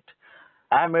inside it.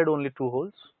 I have made only two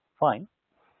holes, fine.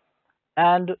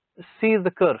 And C is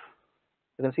the curve.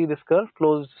 You can see this curve,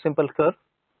 closed simple curve,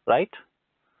 right?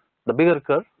 The bigger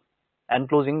curve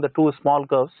enclosing the two small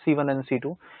curves C1 and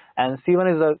C2, and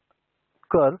C1 is a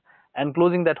curve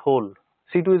enclosing that hole.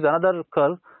 C2 is another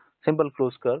curve, simple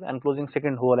closed curve enclosing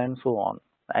second hole, and so on.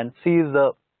 And C is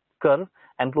the curve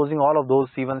enclosing all of those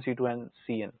C1, C2, and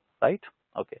Cn, right?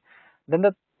 Okay. Then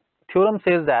the theorem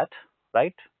says that,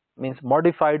 right, means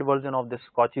modified version of this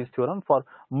Cauchy's theorem for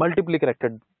multiply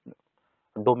connected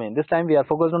domain. This time we are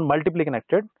focused on multiply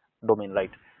connected domain,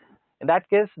 right? In that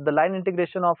case, the line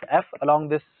integration of f along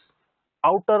this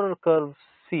outer curve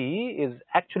C is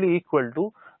actually equal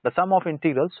to the sum of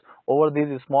integrals over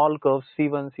these small curves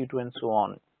C1, C2, and so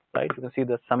on, right? You can see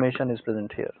the summation is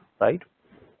present here, right?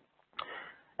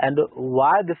 And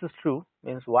why this is true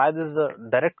means why this is a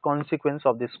direct consequence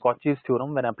of this Cauchy's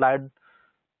theorem when applied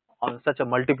on such a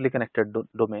multiply connected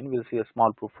domain. We'll see a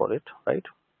small proof for it, right?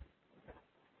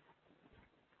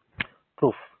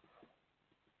 Proof,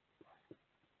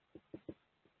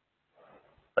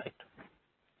 right?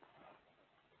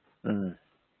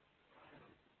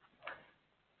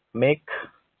 Make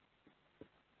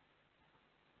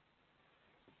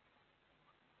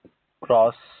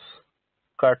cross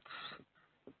cuts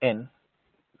in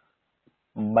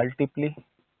multiply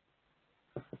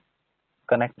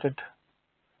connected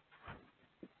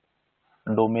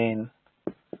domain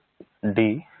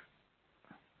D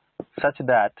such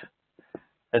that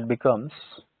it becomes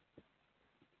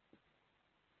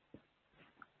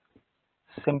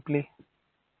simply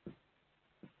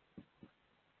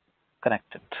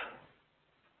connected,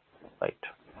 right?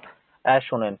 As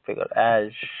shown in figure,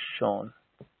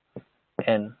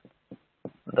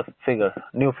 the figure,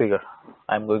 new figure.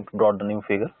 I'm going to draw the new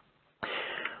figure.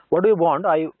 What do you want?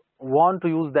 I want to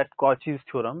use that Cauchy's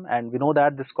theorem, and we know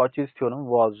that this Cauchy's theorem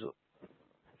was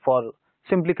for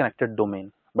simply connected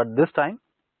domain, but this time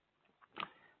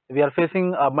we are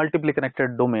facing a multiply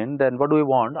connected domain. Then what do we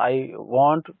want? I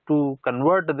want to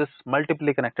convert this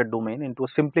multiply connected domain into a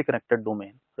simply connected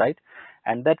domain, right?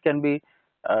 And that can be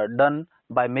done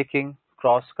by making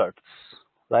cross cuts,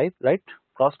 right?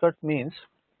 Cross cut means,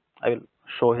 I will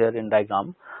show here in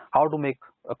diagram how to make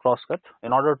a cross cut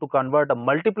in order to convert a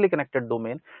multiply connected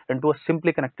domain into a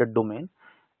simply connected domain,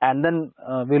 and then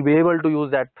we'll be able to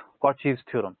use that Cauchy's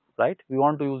theorem, right? We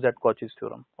want to use that Cauchy's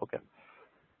theorem. Okay.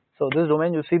 So this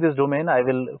domain, you see this domain, I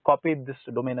will copy this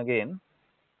domain again,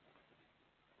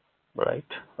 right?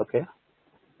 Okay.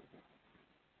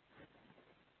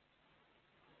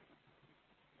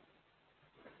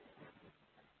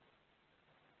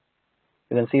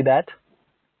 You can see that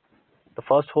the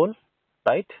first hole,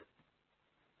 right?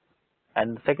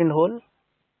 And the second hole,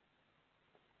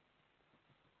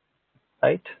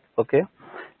 right? Okay.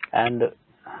 And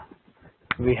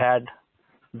we had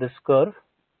this curve,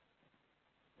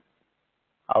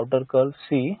 outer curve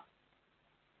C,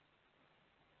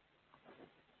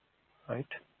 right?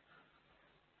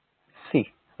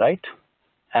 C, right?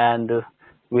 And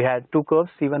we had two curves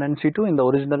C1 and C2 in the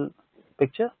original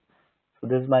picture. So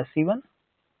this is my C1,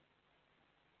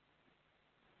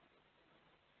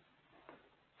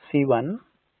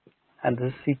 and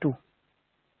this is C2,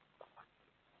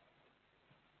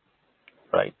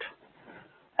 right?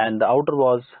 And the outer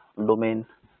was domain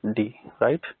D,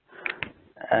 right?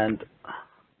 And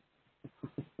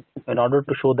in order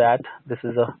to show that this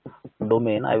is a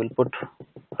domain, I will put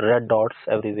red dots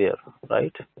everywhere,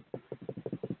 right?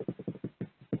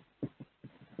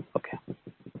 Okay.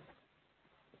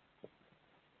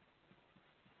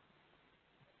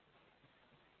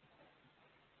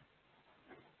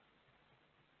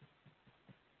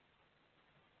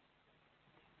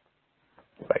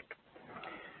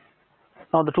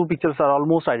 Now the two pictures are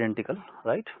almost identical,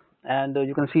 right? And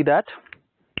you can see that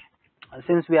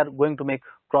since we are going to make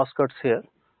cross cuts here,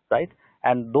 right?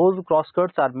 And those cross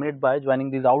cuts are made by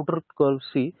joining these outer curves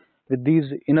C with these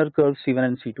inner curves C1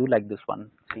 and C2, like this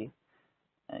one. See,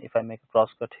 if I make a cross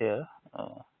cut here,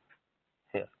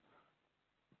 here,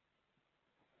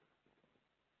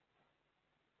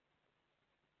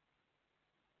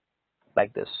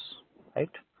 like this, right?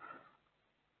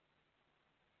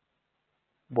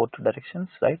 Both directions,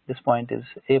 right? This point is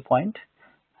A point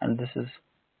and this is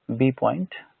B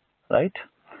point, right?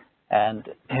 And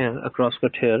here a cross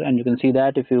cut here, and you can see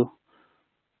that if you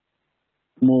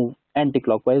move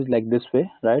anti-clockwise like this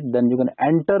way, right, then you can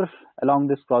enter along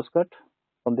this cross cut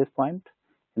from this point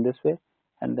in this way,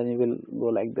 and then you will go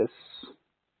like this,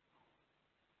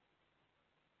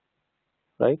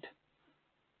 right?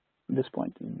 This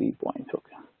point is B point,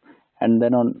 okay. And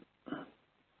then on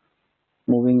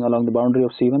moving along the boundary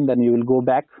of C1, then you will go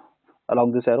back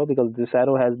along this arrow, because this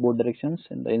arrow has both directions,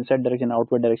 in the inside direction,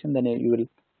 outward direction. Then you will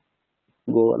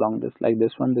go along this, like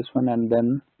this one, and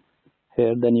then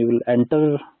here, then you will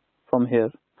enter from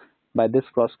here by this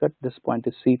cross cut. This point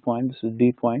is C point, this is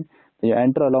D point. Then you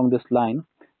enter along this line,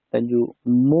 then you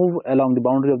move along the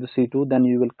boundary of the C2, then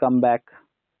you will come back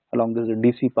along this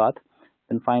DC path,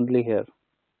 and finally here,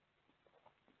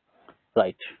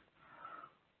 right?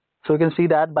 So you can see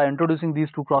that by introducing these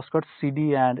two cross cuts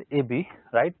CD and AB,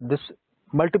 right, this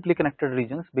multiply connected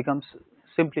regions becomes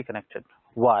simply connected.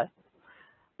 Why?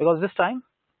 Because this time,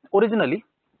 originally,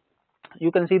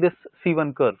 you can see this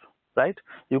C1 curve, right?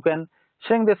 You can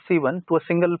shrink this C1 to a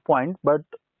single point, but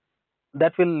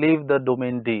that will leave the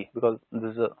domain D, because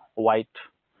there is a white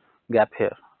gap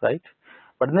here, right?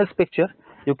 But in this picture,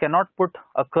 you cannot put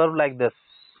a curve like this,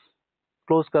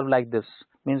 closed curve like this.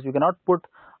 Means you cannot put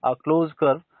a closed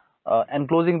curve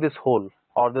enclosing this hole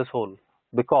or this hole,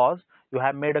 because you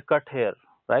have made a cut here,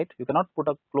 right? You cannot put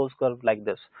a closed curve like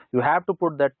this. You have to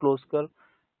put that closed curve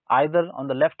either on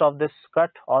the left of this cut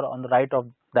or on the right of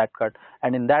that cut,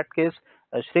 and in that case,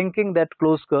 shrinking that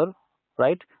closed curve,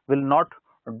 right, will not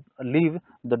leave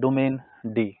the domain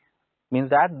D. Means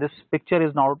that this picture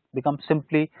is now become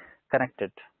simply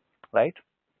connected, right?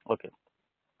 Okay.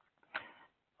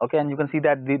 Okay, and you can see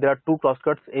that there are two cross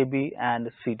cuts, AB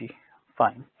and CD.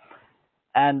 Fine.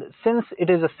 And since it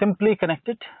is a simply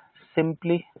connected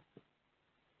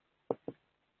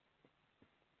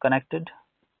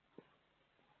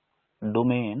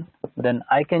domain, then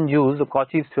I can use the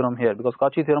Cauchy's theorem here, because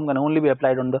Cauchy theorem can only be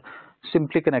applied on the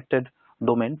simply connected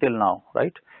domain till now,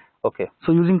 right? Okay,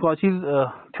 so using Cauchy's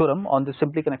theorem on the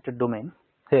simply connected domain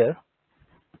here,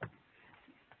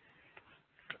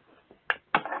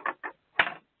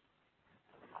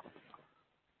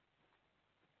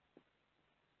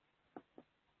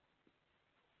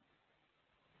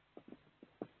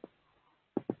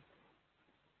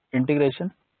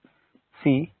 integration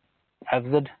C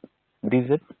fz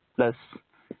dz plus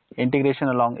integration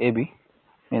along AB,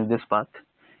 means this path,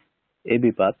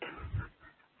 AB path,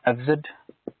 fz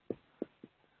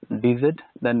dz,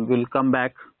 then we'll come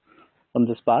back from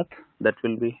this path, that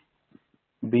will be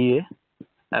BA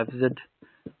fz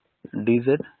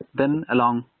dz, then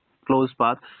along closed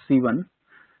path C1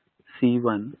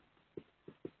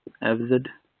 fz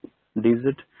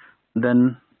dz,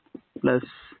 then plus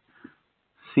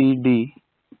CD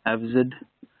fz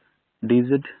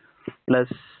dz plus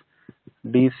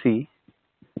DC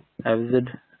fz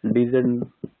dz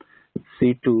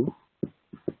C2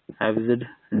 fz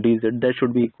dz, that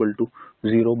should be equal to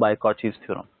 0 by Cauchy's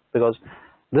theorem, because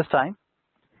this time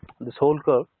this whole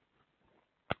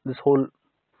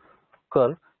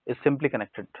curve is simply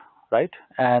connected, right?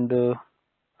 And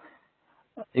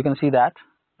you can see that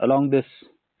along this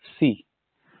C,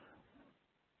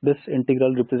 this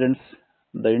integral represents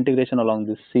the integration along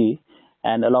this C,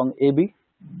 and along AB,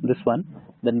 this one,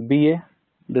 then BA,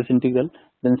 this integral,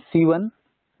 then C1,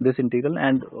 this integral.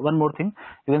 And one more thing,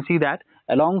 you can see that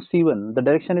along C1 the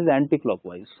direction is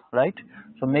anti-clockwise, right?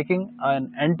 So making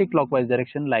an anti-clockwise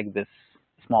direction like this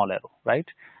small arrow, right?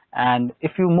 And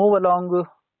if you move along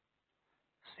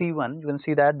C1, you can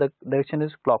see that the direction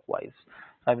is clockwise.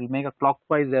 I will make a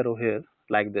clockwise arrow here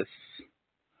like this,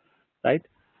 right?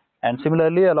 And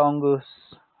similarly along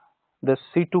this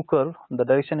C2 curve, the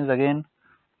direction is again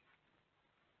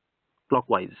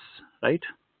clockwise, right?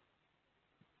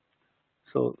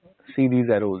 So see these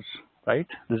arrows, right?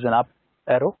 This is an up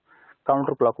arrow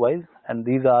counterclockwise, and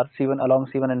these are C1,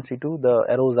 along C1 and C2 the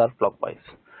arrows are clockwise,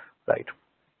 right?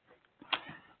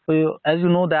 So as you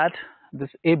know that this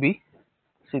AB,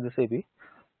 see this AB,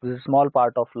 this is a small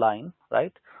part of line,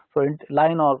 right? So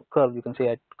line or curve, you can say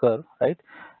at curve, right?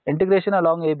 Integration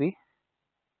along AB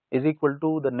is equal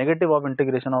to the negative of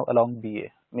integration of along BA,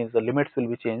 means the limits will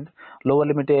be changed, lower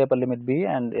limit A, upper limit B,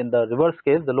 and in the reverse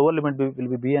case the lower limit B will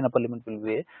be B and upper limit will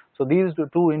be A. So these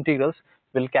two integrals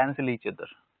will cancel each other,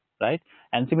 right?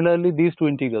 And similarly these two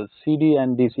integrals CD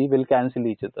and DC will cancel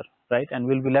each other, right? And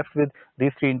we'll be left with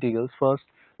these three integrals, first,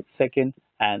 second,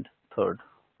 and third,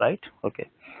 right? Okay,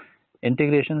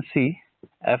 integration C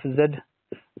fz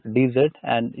dz,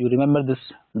 and you remember this,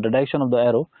 the direction of the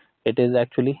arrow, it is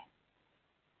actually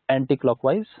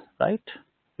anti-clockwise, right?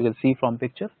 You can see from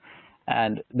picture,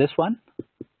 and this one,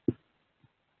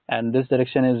 and this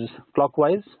direction is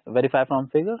clockwise, verify from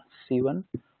figure, C1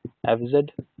 fz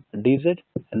dz,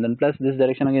 and then plus this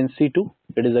direction again C2,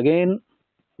 it is again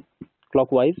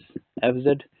clockwise,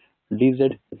 fz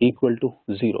dz equal to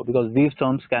 0, because these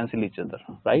terms cancel each other,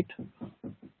 right?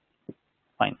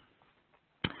 Fine.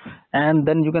 And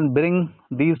then you can bring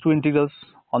these two integrals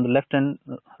on the left and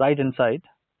right hand side,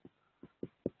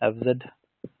 fz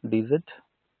dz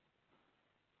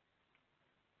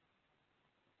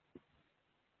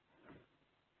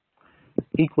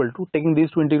equal to, taking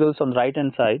these two integrals on the right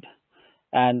hand side,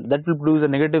 and that will produce a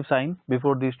negative sign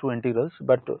before these two integrals,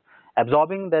 but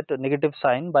absorbing that negative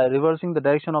sign by reversing the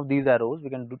direction of these arrows, we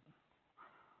can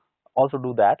also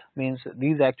do that, means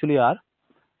these actually are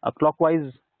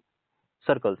clockwise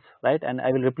circles, right? And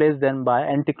I will replace them by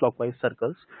anti-clockwise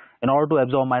circles in order to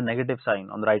absorb my negative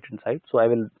sign on the right hand side. So I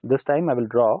will, this time I will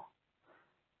draw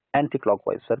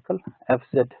anti-clockwise circle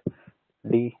fz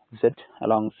dz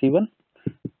along C1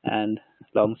 and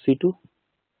along C2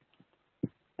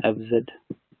 fz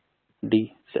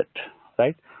dz,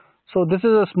 right? So this is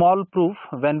a small proof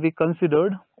when we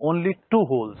considered only two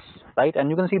holes, right? And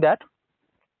you can see that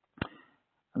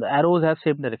the arrows have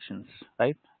same directions,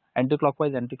 right?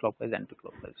 Anti-clockwise, anti-clockwise,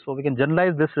 anti-clockwise. So we can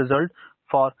generalize this result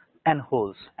for n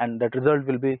holes, and that result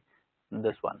will be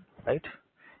this one, right?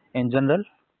 In general,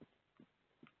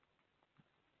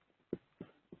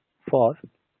 for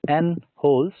n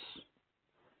holes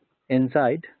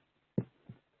inside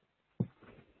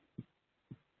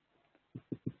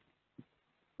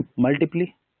multiply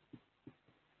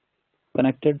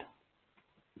connected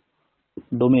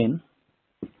domain,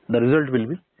 the result will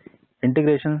be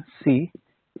integration C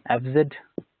fz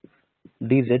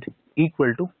dz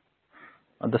equal to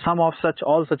the sum of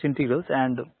all such integrals,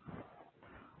 and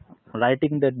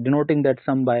writing that, denoting that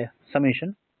sum by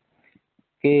summation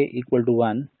k equal to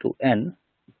 1 to n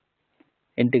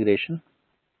integration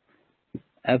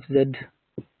fz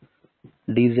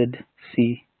dz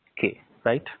c k,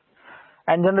 right?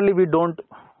 And generally we don't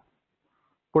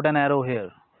put an arrow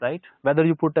here, right? Whether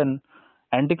you put an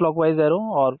anti-clockwise arrow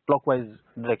or clockwise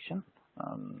direction,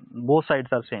 both sides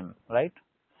are same, right?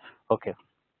 Okay,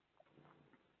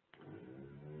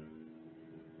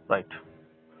 right,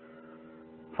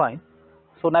 fine.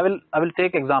 So now I will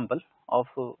take example of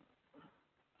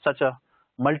such a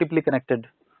multiply connected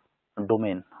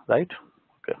domain, right?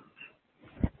 Okay.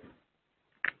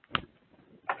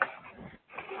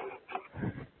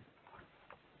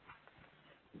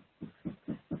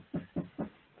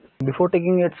 Before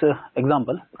taking its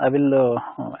example, I will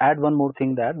add one more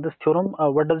thing, that this theorem,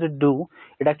 what does it do?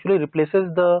 It actually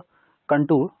replaces the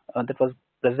contour that was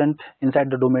present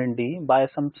inside the domain D by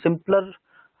some simpler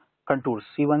contours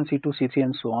C1, C2, C3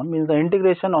 and so on. Means the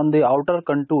integration on the outer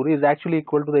contour is actually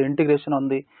equal to the integration on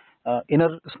the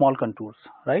inner small contours,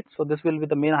 right? So this will be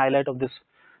the main highlight of this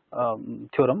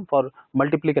theorem for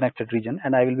multiply connected region,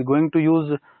 and I will be going to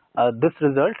use this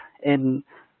result in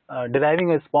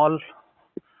deriving a small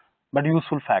but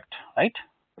useful fact, right?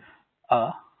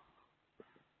 A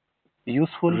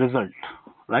useful result,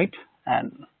 right?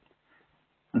 And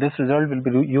this result will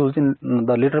be used in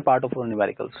the later part of our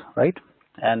numericals, right?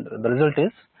 And the result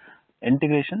is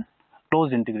integration,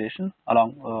 closed integration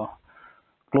along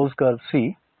closed curve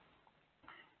C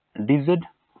dz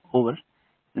over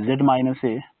z minus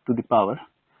a to the power,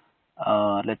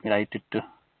 let me write it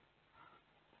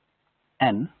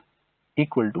n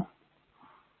equal to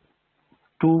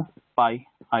 2 pi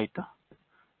eta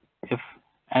if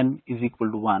n is equal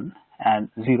to 1 and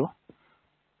 0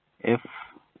 if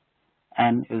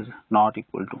n is not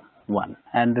equal to 1,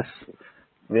 and this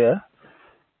where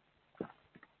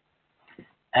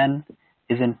n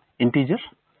is an integer,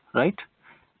 right?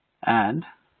 And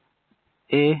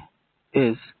a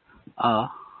is a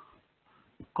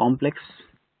complex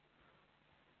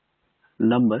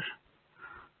number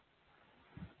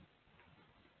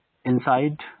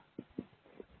inside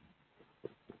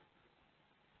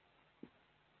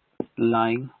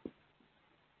lying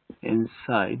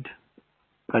inside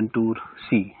contour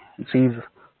C. C is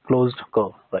closed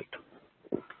curve, right?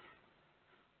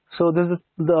 So this is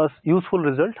the useful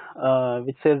result,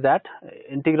 which says that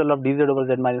integral of dz over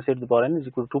z minus a to the power n is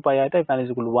equal to 2 pi i if n is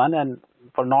equal to 1, and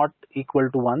for not equal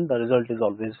to 1 the result is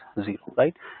always 0,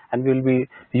 right? And we will be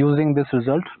using this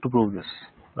result to prove this,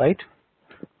 right?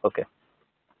 Okay.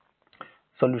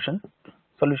 Solution,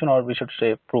 or we should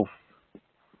say proof.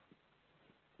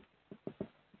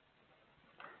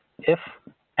 If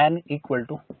n equal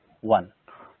to 1,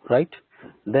 right,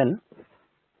 then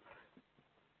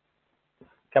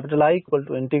capital I equal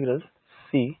to integral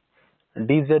c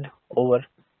dz over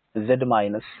z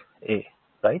minus a,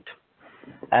 right?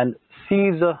 And c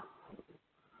is a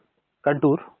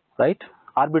contour, right,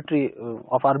 arbitrary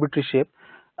of arbitrary shape,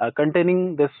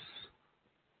 containing this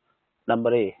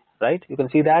number a, right? You can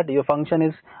see that your function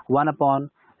is 1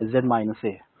 upon z minus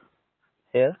a.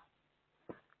 Here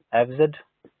fz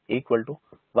equal to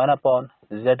 1 upon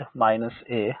z minus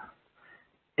a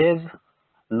is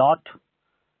not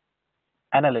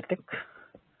analytic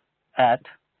at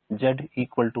z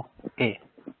equal to a,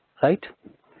 right?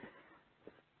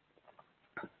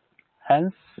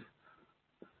 Hence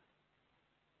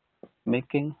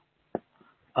making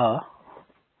a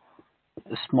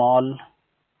small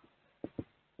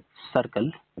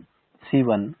circle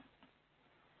C1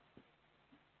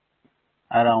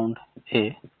 around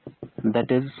A,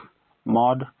 that is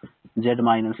mod z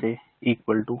minus a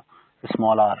equal to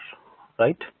small r,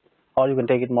 right? Or you can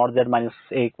take it mod z minus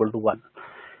a equal to 1,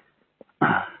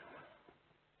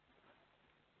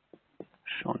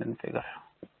 shown in figure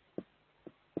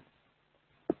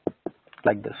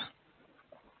like this.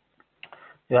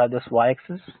 You have this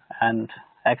y-axis and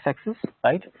x-axis,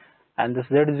 right? And this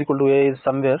z is equal to a is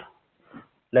somewhere.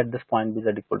 Let this point be z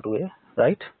equal to a,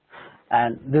 right?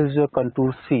 And this is your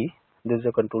contour C. This is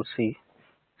your contour C.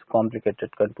 It's a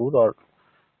complicated contour, or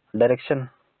direction,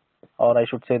 or I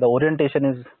should say the orientation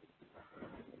is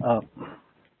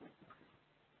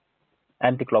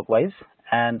anti-clockwise,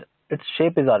 and its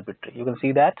shape is arbitrary. You can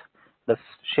see that the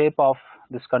shape of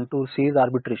this contour C is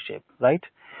arbitrary shape, right?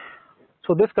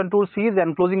 So this contour C is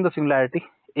enclosing the singularity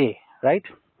A, right?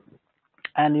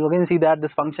 And you again see that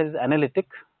this function is analytic,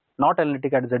 not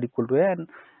analytic at z equal to a, and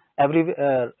every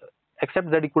except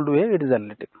z equal to a it is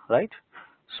analytic, right?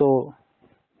 So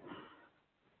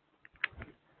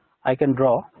I can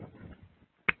draw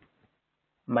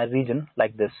my region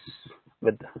like this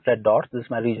with red dots. This is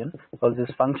my region, because this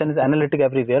function is analytic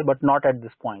everywhere but not at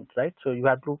this point, right? So you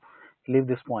have to leave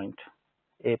this point,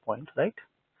 a point, right?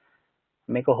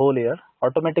 Make a hole here.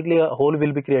 Automatically a hole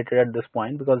will be created at this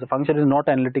point because the function is not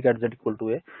analytic at z equal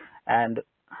to a, and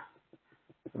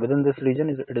within this region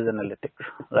it is analytic,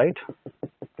 right?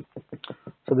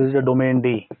 So this is a domain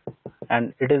D,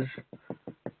 and it is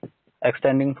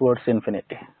extending towards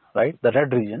infinity, right? The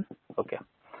red region. Okay.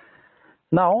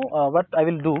 Now what I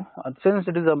will do, since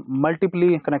it is a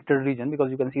multiply connected region,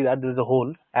 because you can see that there is a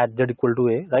hole at z equal to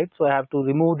a, right? So I have to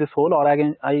remove this hole, or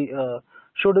again I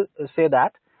should say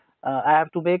that I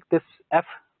have to make this f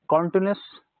continuous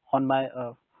on my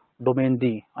domain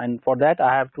D, and for that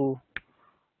I have to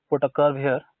put a curve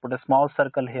here, put a small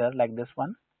circle here like this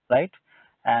one, right?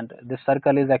 And this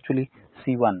circle is actually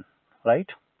C1, right?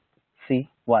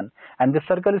 C1, and this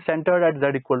circle is centered at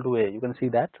z equal to a. You can see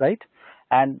that, right?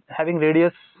 And having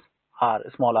radius r,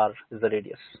 small r is the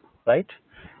radius, right?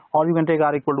 Or you can take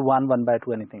r equal to 1, 1 by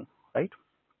 2, anything, right?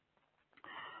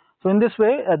 So in this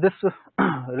way, this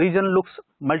region looks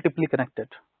multiply connected,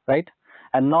 right?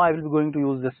 And now I will be going to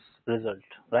use this result,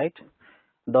 right?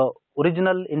 The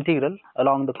original integral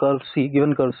along the curve C,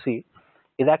 given curve C,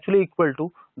 is actually equal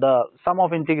to the sum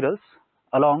of integrals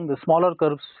along the smaller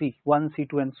curves C1,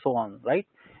 C2, and so on, right?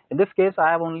 In this case, I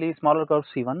have only smaller curve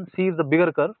C1. C is the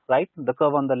bigger curve, right? The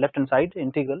curve on the left hand side,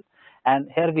 integral, and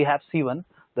here we have C1,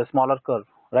 the smaller curve,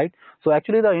 right? So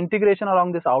actually the integration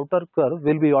along this outer curve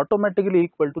will be automatically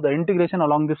equal to the integration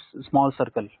along this small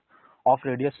circle of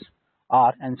radius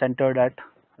r and centered at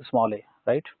small a,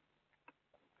 right?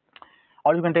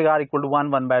 Or you can take r equal to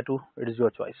 1, 1 by 2, it is your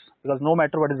choice, because no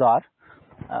matter what is r,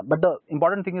 but the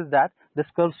important thing is that this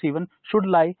curve C1 should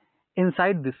lie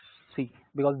inside this C,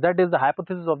 because that is the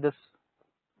hypothesis of this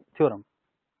theorem,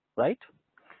 right?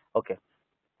 Okay.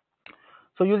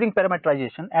 So using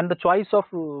parametrization and the choice of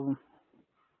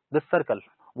this circle,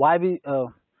 why we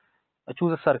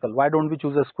choose a circle, why don't we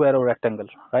choose a square or rectangle,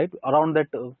 right, around that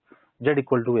z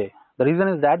equal to a? The reason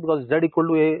is that because z equal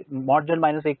to a, mod z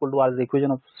minus a equal to r is the equation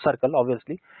of circle,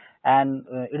 obviously, and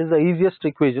it is the easiest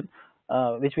equation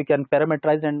which we can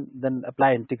parameterize and then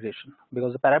apply integration,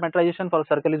 because the parameterization for a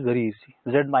circle is very easy.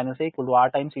 Z minus a equal to r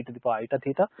times e to the power eta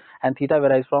theta, and theta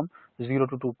varies from 0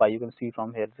 to 2 pi. You can see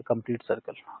from here it's a complete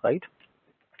circle, right?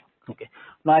 Okay.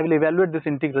 Now I will evaluate this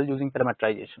integral using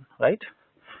parametrization, right?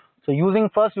 So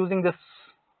first using this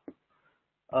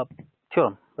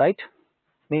theorem, right?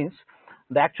 Means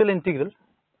the actual integral,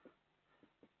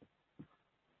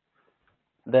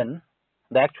 then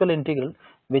the actual integral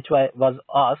which was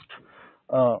asked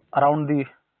around the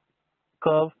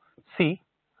curve C,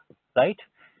 right?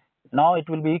 Now it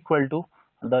will be equal to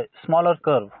the smaller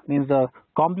curve, means the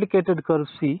complicated curve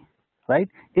C, right,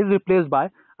 is replaced by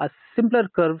a simpler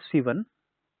curve C1,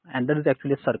 and that is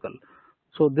actually a circle.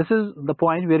 So this is the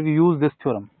point where we use this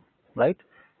theorem, right?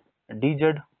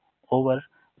 dz over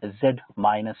z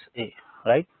minus a,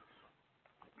 right?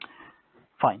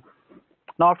 Fine.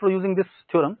 Now after using this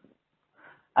theorem,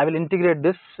 I will integrate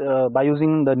this by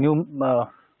using the new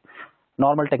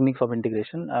normal techniques of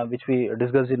integration which we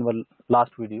discussed in our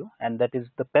last video, and that is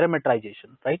the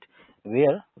parametrization, right?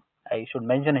 Where I should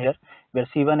mention here, where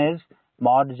C1 is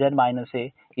mod z minus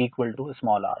a equal to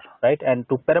small r, right? And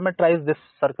to parameterize this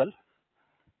circle,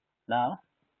 now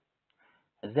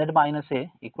z minus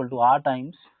a equal to r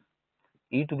times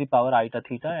e to the power iota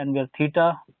theta, and where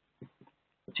theta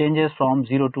changes from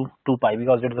 0 to 2 pi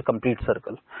because it is a complete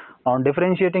circle. Now on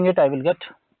differentiating it, I will get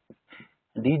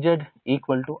dz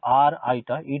equal to r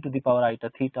iota e to the power iota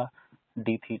theta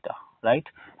d theta, right?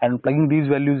 And plugging these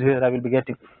values here, I will be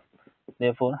getting,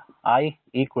 therefore I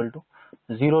equal to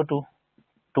 0 to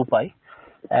 2 pi,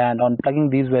 and on plugging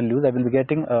these values, I will be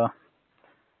getting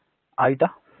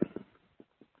iota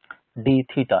d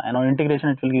theta, and on integration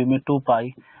it will give me 2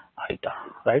 pi iota,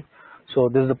 right? So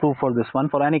this is the proof for this one.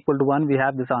 For n equal to 1, we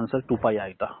have this answer 2 pi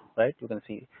iota, right? You can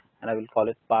see, and I will call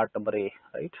it part number A,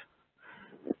 right?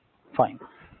 Fine.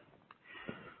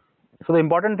 So the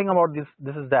important thing about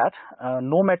this is that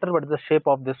no matter what is the shape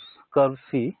of this curve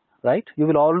C, right, you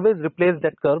will always replace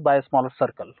that curve by a smaller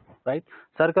circle, right?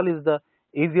 Circle is the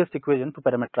easiest equation to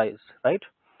parameterize, right?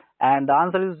 And the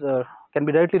answer is can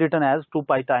be directly written as 2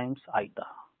 pi times iota,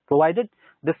 provided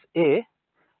this A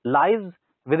lies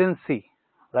within C,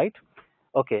 right?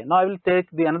 Okay, now I will take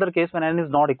the another case when n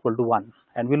is not equal to 1,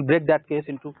 and we'll break that case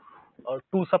into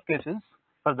two sub cases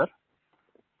further,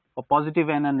 for positive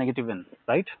n and negative n,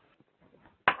 right?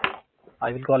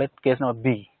 I will call it case number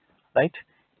B, right?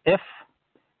 If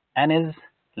n is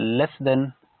less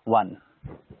than 1,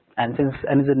 and since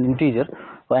n is an integer,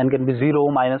 so n can be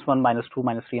 0, minus 1, minus 2,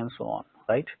 minus 3, and so on,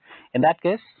 right? In that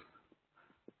case,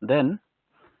 then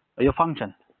your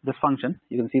function, this function,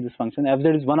 you can see this function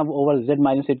fz is 1 over z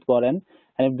minus a to the power n,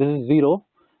 and if this is 0,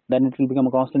 then it will become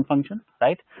a constant function,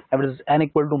 right? If it is n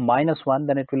equal to minus 1,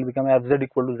 then it will become fz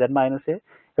equal to z minus a.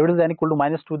 If it is n equal to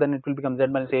minus 2, then it will become z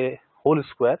minus a whole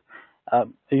square.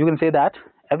 You can say that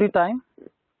every time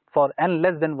for n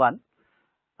less than 1,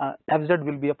 fz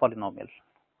will be a polynomial,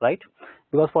 right?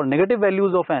 Because for negative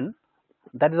values of n,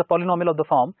 that is a polynomial of the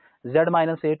form z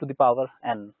minus a to the power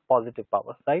n, positive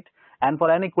power, right? And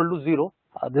for n equal to 0,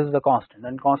 this is a constant,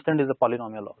 and constant is a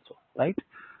polynomial also, right?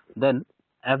 Then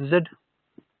fz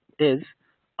is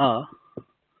a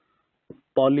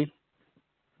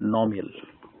polynomial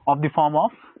of the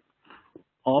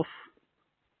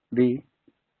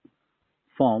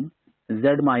form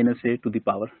z minus a to the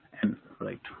power n,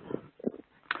 right?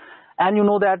 And you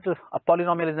know that a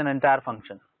polynomial is an entire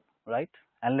function, right?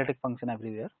 Analytic function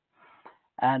everywhere.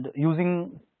 And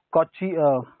using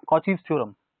Cauchy's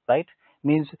theorem, right,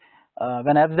 means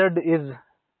when fz is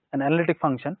an analytic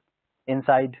function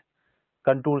inside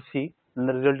contour C, then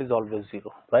the result is always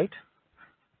 0, right?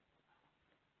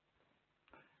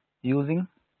 Using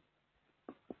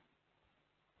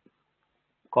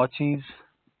Cauchy's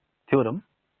theorem,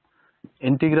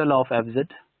 integral of fz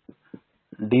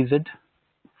dz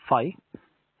phi,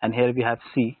 and here we have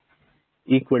C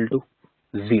equal to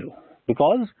 0,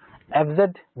 because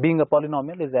fz being a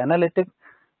polynomial is an analytic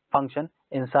function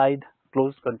inside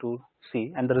closed contour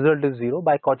C, and the result is 0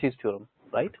 by Cauchy's theorem,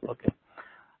 right? Okay.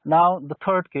 Now the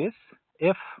third case,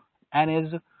 if n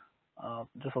is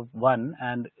just 1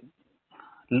 and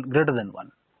greater than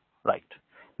 1, right,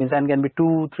 means n can be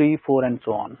 2, 3, 4, and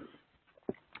so on,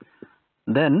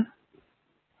 then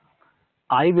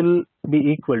I will be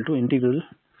equal to integral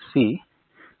C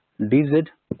dz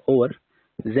over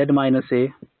z minus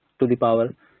a to the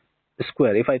power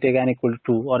square if I take n equal to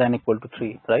 2 or n equal to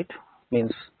 3, right?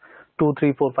 Means 2,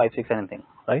 3, 4, 5, 6, anything,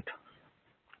 right?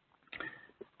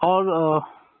 Or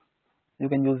you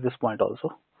can use this point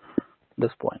also,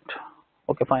 this point.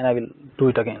 Okay, fine, I will do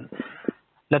it again.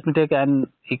 Let me take n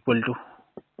equal to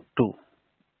 2,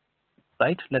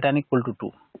 right? Let n equal to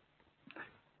 2.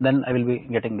 Then I will be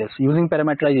getting this. Using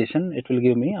parametrization, it will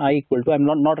give me I equal to, I'm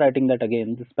not writing that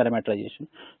again, this parametrization.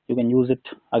 You can use it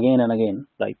again and again,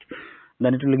 right?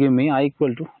 then it will give me I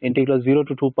equal to integral 0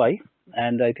 to 2 pi,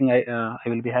 and I think I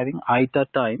will be having eta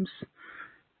times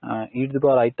e to the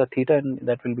power eta theta, and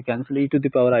that will be cancelled, e to the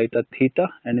power eta theta,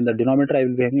 and in the denominator I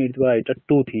will be having e to the power eta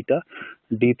 2 theta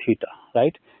d theta,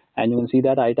 right? And you can see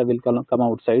that eta will come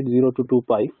outside, 0 to 2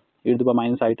 pi e to the power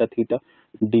minus eta theta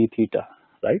d theta,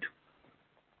 right?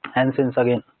 And since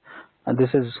again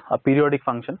this is a periodic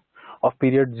function of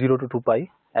period 0 to 2 pi,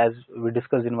 as we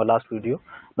discussed in our last video,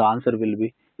 the answer will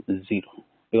be 0,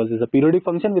 because it's a periodic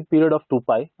function with period of 2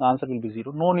 pi, the answer will be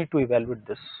 0. No need to evaluate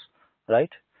this,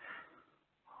 right?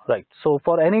 Right. So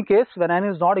for any case when n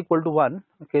is not equal to 1,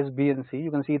 case B and C, you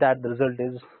can see that the result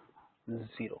is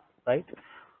 0, right?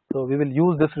 So we will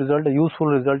use this result, a useful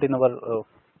result, in our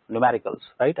numericals,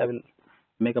 right? I will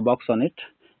make a box on it.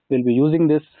 We'll be using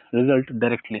this result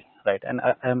directly, right? And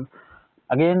I am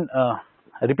again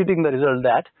repeating the result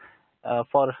that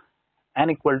for n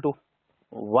equal to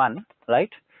 1, right,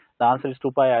 the answer is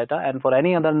 2 pi eta, and for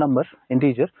any other number,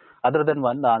 integer, other than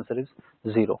 1, the answer is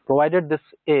 0, provided this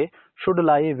A should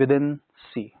lie within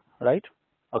C, right?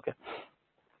 Okay.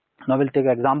 Now we'll take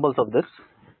examples of this.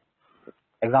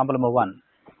 Example number 1.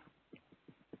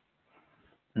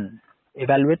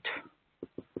 Evaluate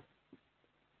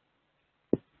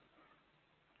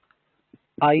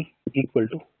I equal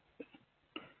to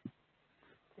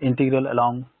integral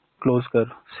along closed curve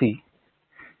C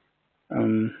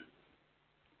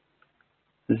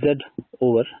z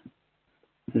over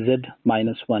z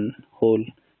minus 1 whole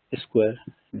square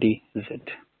dz,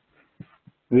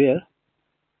 where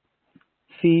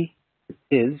C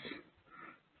is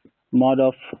mod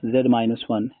of z minus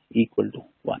 1 equal to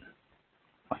 1.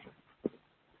 Fine.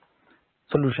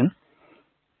 Solution.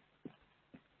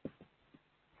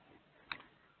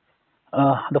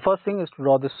 The first thing is to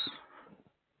draw this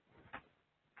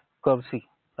curve C,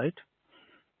 right?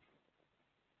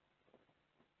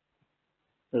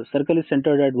 The circle is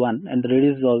centered at 1 and the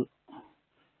radius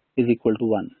is equal to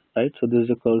 1, right? So this is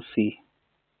a curve C.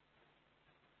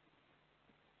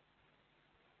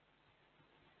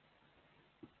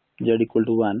 Z equal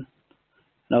to 1.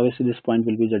 Now obviously this point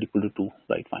will be Z equal to 2,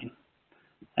 right? Fine.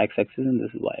 X axis and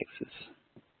this is Y axis,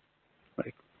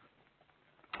 right?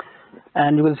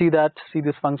 And you will see that, see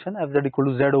this function fz equal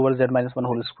to z over z minus 1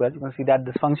 whole square. You can see that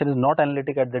this function is not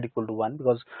analytic at z equal to 1,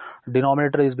 because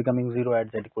denominator is becoming 0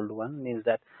 at z equal to 1, means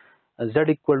that z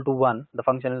equal to 1, the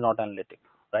function is not analytic,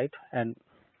 right? And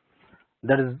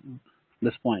that is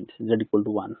this point, z equal to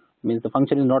 1, means the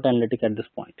function is not analytic at this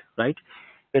point, right?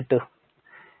 It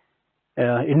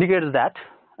indicates that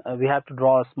we have to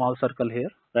draw a small circle here,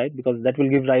 right? Because that will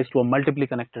give rise to a multiply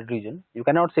connected region. You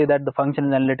cannot say that the function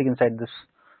is analytic inside this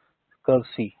curve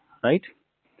C, right?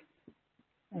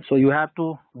 So you have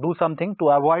to do something to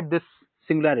avoid this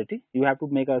singularity. You have to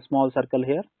make a small circle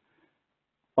here,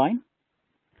 fine.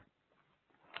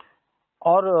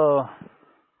 Or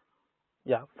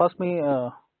yeah, first me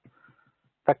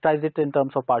factorize it in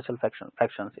terms of partial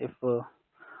fractions. If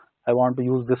I want to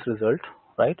use this result,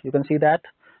 right? You can see that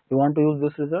you want to use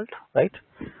this result, right?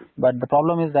 But the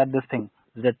problem is that this thing,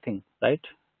 z thing, right?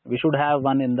 We should have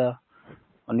 1 in the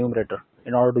numerator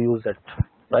in order to use it,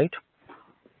 right?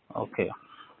 Okay.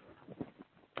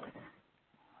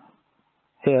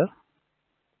 Here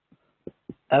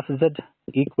fz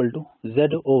equal to z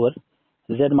over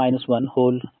z minus 1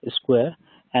 whole square,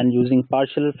 and using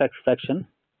partial fraction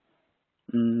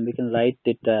we can write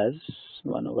it as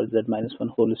 1 over z minus 1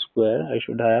 whole square. I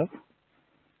should have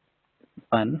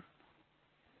 1,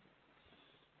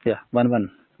 yeah, 1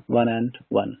 and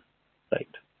 1, right?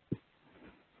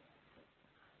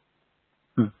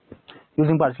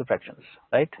 Using partial fractions,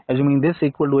 right? Assuming this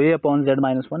equal to a upon z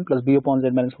minus 1 plus b upon z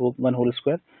minus 1 whole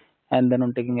square, and then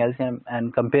on taking LCM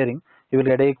and comparing, you will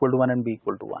get a equal to 1 and b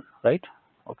equal to 1, right?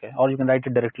 Okay. Or you can write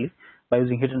it directly by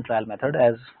using hit and trial method,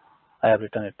 as I have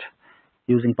written it,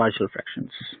 using partial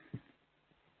fractions.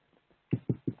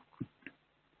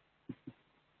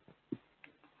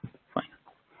 Fine.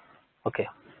 Okay.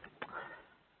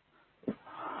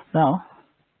 Now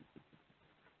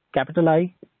capital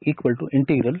I equal to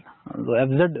integral, so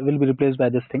fz will be replaced by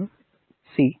this thing,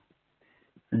 c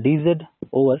dz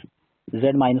over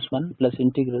z minus 1 plus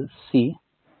integral c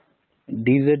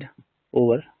dz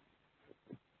over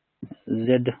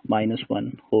z minus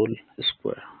 1 whole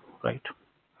square, right?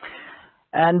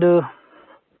 And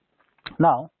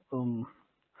now you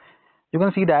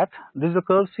can see that this is a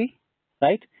curve C,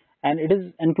 right? And it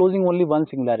is enclosing only one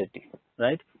singularity,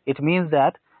 right? It means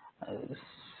that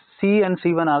C and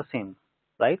C1 are same,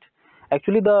 right?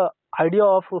 Actually, the idea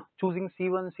of choosing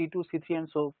C1, C2, C3 and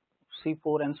so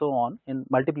C4 and so on in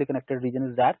multiply connected region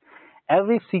is that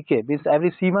every CK, means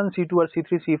every C1, C2 or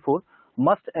C3, C4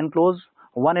 must enclose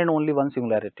one and only one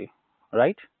singularity,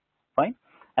 right? Fine.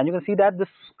 And you can see that this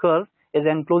curve is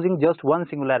enclosing just one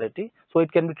singularity, so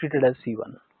it can be treated as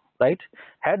C1, right?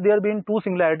 Had there been two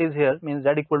singularities here, means z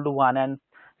equal to 1 and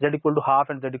z equal to half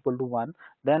and z equal to 1,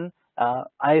 then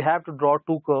I have to draw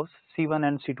two curves C1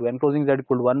 and C2, enclosing z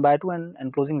equal to 1 by 2 and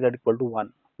enclosing z equal to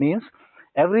 1. Means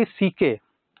every CK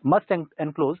must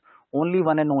enclose only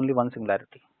one and only one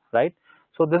singularity, right?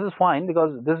 So this is fine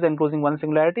because this is enclosing one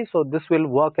singularity, so this will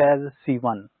work as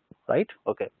C1, right?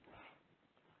 Okay.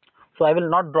 So I will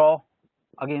not draw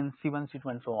again C1, C2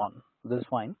 and so on. This is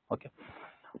fine. Okay.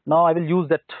 Now I will use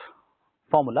that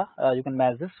formula. You can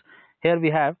match this. Here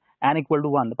we have n equal to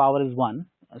 1. The power is 1.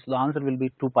 So the answer will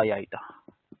be 2 pi iota.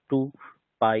 2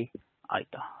 pi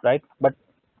iota, right? But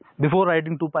before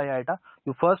writing 2 pi iota,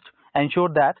 you first ensure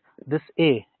that this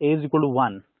a is equal to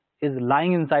 1 is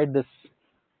lying inside this.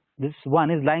 This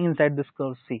 1 is lying inside this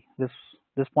curve C. This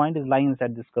point is lying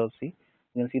inside this curve C.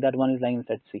 You can see that 1 is lying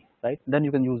inside C, right? Then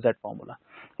you can use that formula.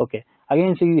 Okay.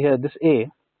 Again, see here, this A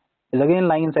is again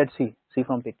lying inside C. See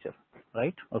from picture,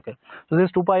 right? Okay. So this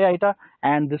is 2 pi iota,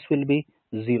 and this will be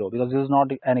 0 because this is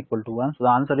not n equal to 1. So the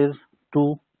answer is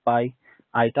 2 pi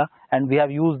iota, and we have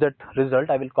used that result.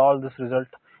 I will call this result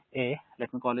A.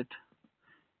 Let me call it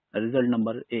result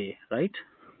number A, right?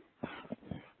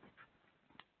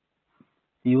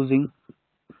 Using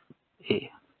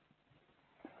A.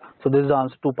 So this is the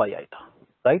answer, 2 pi iota,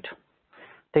 right?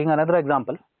 Taking another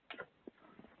example.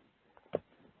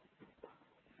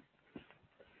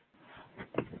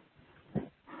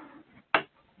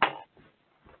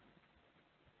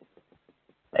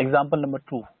 Example number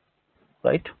 2,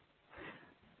 right?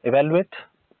 Evaluate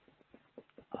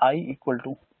I equal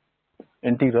to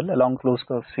integral along closed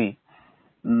curve C.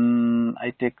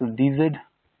 I take dz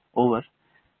over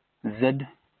z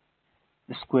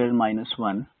square minus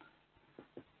 1,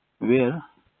 where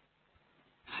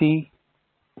C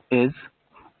is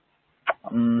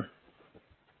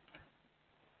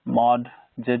mod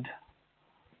z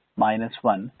minus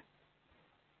 1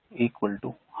 equal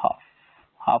to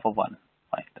half of 1.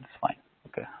 Fine, that is fine.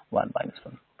 Okay, 1 minus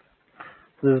 1. Okay.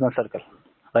 So this is my circle,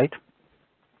 right?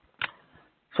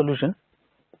 Solution.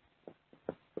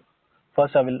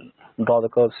 First I will draw the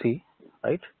curve C,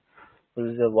 right? This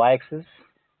is the y-axis,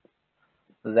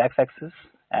 this is x-axis,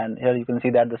 and here you can see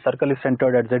that the circle is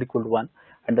centered at z equal to 1,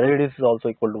 and the radius is also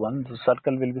equal to 1. The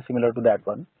circle will be similar to that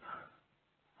one.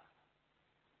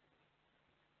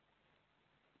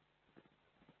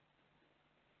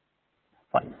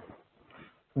 Fine.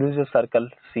 This is a circle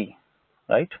C,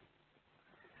 right?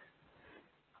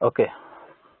 Okay.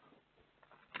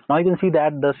 Now you can see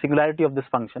that the singularity of this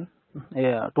function,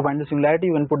 to find the singularity,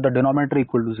 you can put the denominator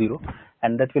equal to 0,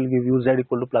 and that will give you z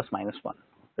equal to plus minus 1.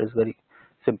 It is very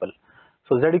simple.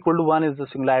 So z equal to 1 is the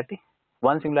singularity.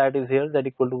 One singularity is here, z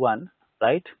equal to 1,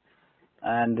 right?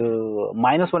 And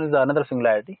minus 1 is the another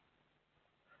singularity,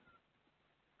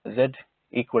 z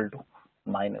equal to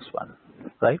minus 1,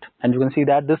 right? And you can see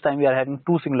that this time we are having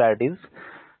two singularities,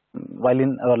 while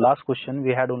in our last question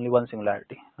we had only one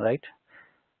singularity, right?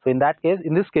 So in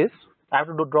this case, I have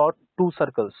to draw two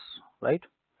circles, right?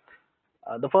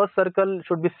 The first circle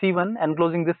should be C1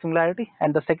 enclosing this singularity,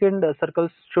 and the second circle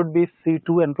should be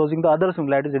C2 enclosing the other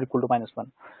singularity z equal to minus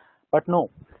 1. But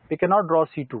no, we cannot draw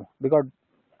C2 because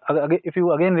if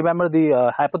you again remember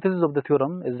the hypothesis of the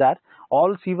theorem is that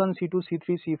all C1, C2,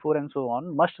 C3, C4 and so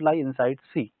on must lie inside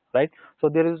C, right? So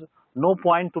there is no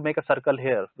point to make a circle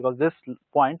here because this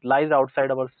point lies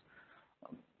outside our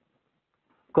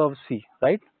curve C,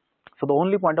 right? So the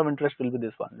only point of interest will be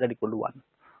this one, z equal to 1,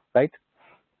 right?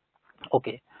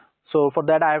 Okay, so for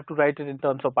that I have to write it in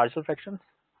terms of partial fractions,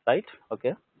 right?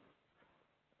 Okay.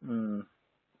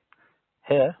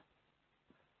 Here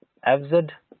fz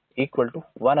equal to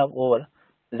 1 over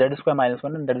z square minus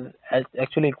 1, and that is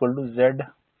actually equal to z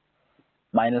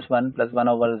minus 1 plus 1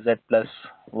 over z plus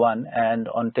 1, and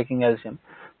on taking LCM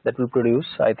that will produce,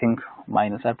 I think,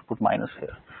 minus, I have to put minus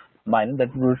here, minus,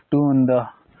 that will be 2 in the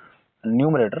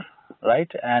numerator,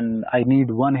 right? And I need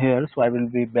 1 here, so I will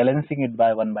be balancing it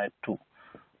by 1 by 2,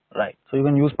 right? So you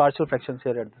can use partial fractions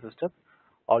here at this step,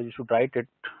 or you should write it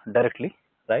directly,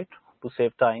 right, to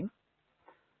save time.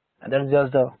 And that is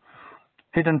just a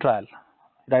hit and trial.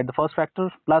 Write the first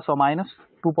factor, plus or minus,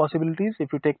 two possibilities.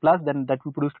 If you take plus, then that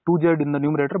will produce 2z in the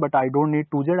numerator, but I don't need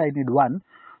 2z, I need 1.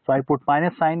 So I put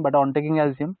minus sign, but on taking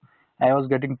LCM, I was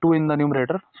getting 2 in the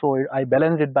numerator, so I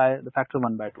balanced it by the factor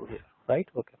 1 by 2 here, right?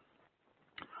 Okay.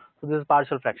 So this is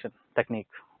partial fraction technique,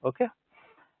 okay?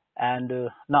 And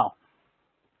now,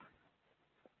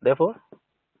 therefore,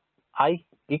 I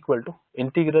equal to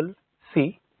integral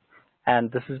C,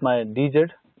 and this is my dz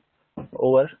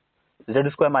over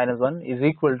z square minus 1 is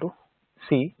equal to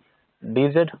c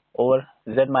dz over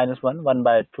z minus 1, 1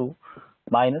 by 2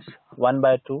 minus 1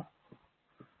 by 2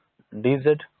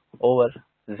 dz over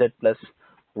z plus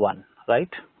 1, right?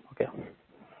 Okay.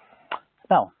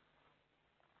 Now,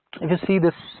 if you see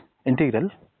this integral,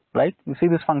 right, you see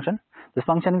this function is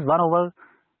 1 over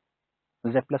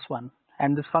z plus 1,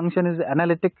 and this function is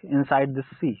analytic inside this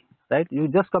c, right? You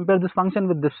just compare this function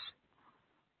with this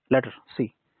letter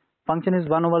c. Function is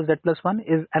 1 over z plus 1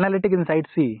 is analytic inside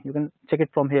c. You can check it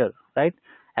from here, right?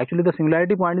 Actually, the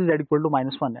singularity point is z equal to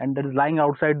minus 1, and that is lying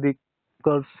outside the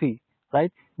curve c,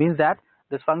 right? Means that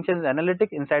this function is analytic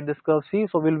inside this curve c,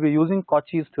 so we'll be using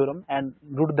Cauchy's theorem, and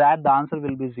due to that the answer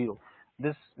will be 0.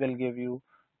 This will give you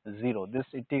 0. This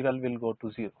integral will go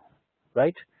to 0,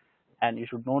 right? And you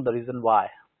should know the reason why.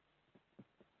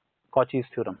 Cauchy's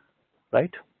theorem,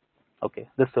 right? Okay,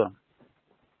 this theorem.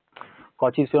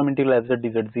 Cauchy's theorem, integral fz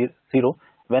dz 0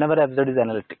 whenever fz is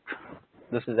analytic.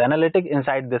 This is analytic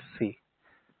inside this c.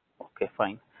 Okay,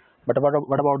 fine. But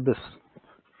what about this?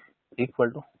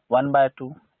 Equal to 1 by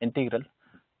 2 integral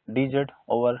dz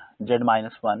over z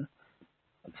minus 1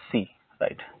 c,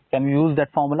 right? Can we use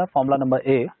that formula number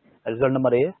a, result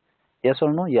number a? Yes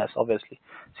or no? Yes, obviously.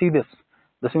 See this,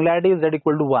 the singularity is z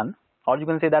equal to 1, or you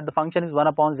can say that the function is 1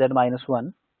 upon z minus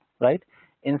 1, right?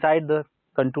 Inside the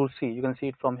contour c, you can see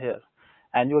it from here,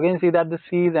 and you again see that the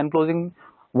c is enclosing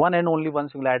one and only one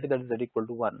singularity, that is z equal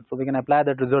to 1. So we can apply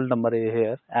that result number a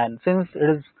here, and since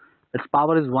its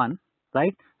power is 1,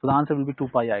 right? So the answer will be 2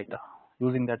 pi eta,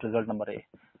 using that result number a,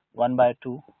 1 by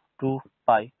 2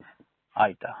 pi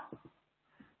eta,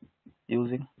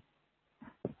 using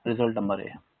result number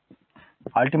a.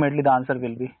 Ultimately the answer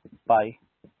will be pi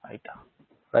eta,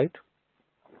 right?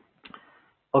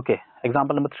 Okay,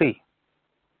 example number 3,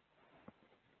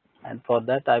 and for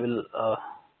that I will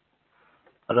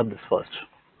rub this first.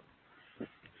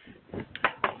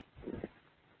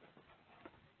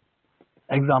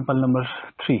 Example number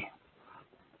 3.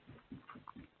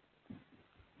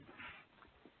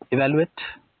 Evaluate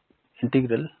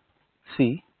integral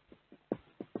c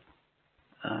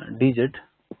dz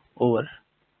over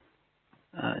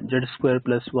z square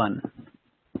plus 1,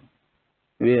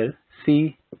 where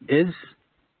c is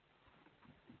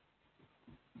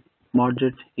mod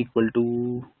z equal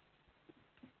to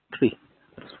 3.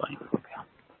 That's fine. Okay.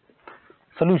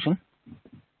 Solution.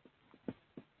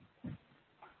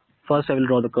 First I will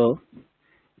draw the curve,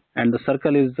 and the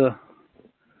circle is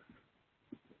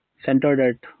centered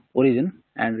at origin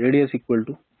and radius equal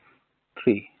to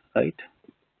 3, right?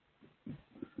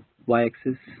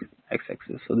 Y-axis,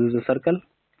 x-axis. So this is a circle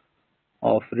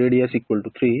of radius equal to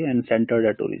 3 and centered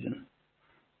at origin,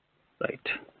 right?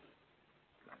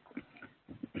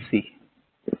 C.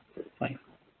 Fine.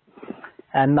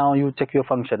 And now you check your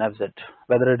function fz,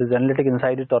 whether it is analytic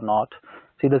inside it or not.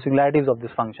 See the singularities of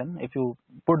this function. If you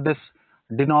put this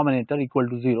denominator equal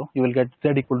to 0, you will get z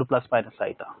equal to plus minus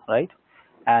eta, right?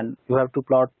 And you have to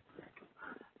plot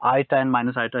eta and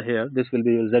minus eta here. This will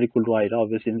be z equal to eta,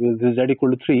 obviously. This is z equal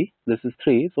to 3. This is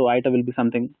 3. So eta will be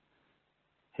something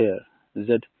here.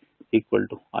 Z equal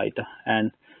to eta,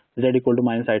 and z equal to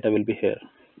minus eta will be here.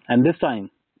 And this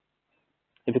time,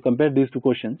 if you compare these two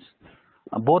questions,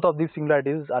 both of these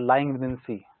singularities are lying within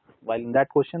C. While in that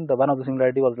question, the one of the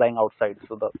singularity was lying outside.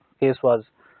 So the case was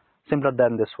simpler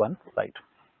than this one, right?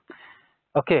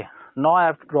 Okay. Now I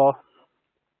have to draw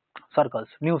circles,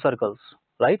 new circles,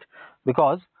 right?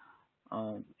 Because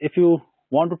if you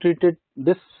want to treat it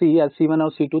this C as C1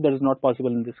 or C2, that is not possible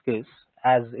in this case,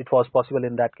 as it was possible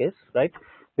in that case, right?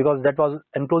 Because that was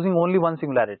enclosing only one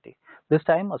singularity. This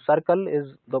time a circle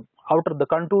is the outer, the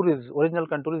contour is, original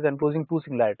contour is enclosing two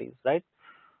singularities, right?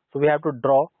 So we have to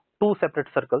draw two separate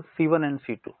circles, C1 and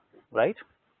C2, right?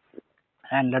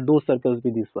 And let those circles be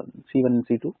this one, C1 and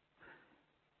C2,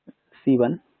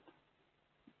 C1,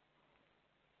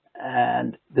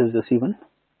 and this is the C1,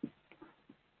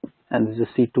 and this is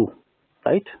C2,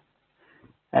 right?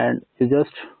 And you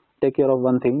just take care of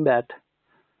one thing, that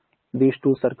these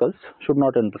two circles should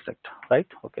not intersect, right?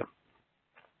 Okay.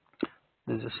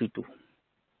 This is C2.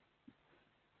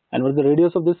 And what is the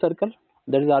radius of this circle?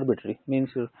 That is arbitrary, means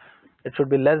it should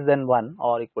be less than 1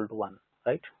 or equal to 1,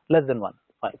 right? Less than 1,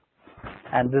 fine.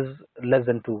 And this is less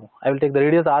than 2. I will take the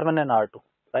radius R1 and R2,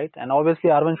 right? And obviously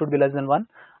R1 should be less than 1,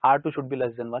 R2 should be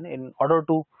less than 1 in order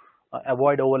to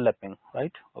avoid overlapping,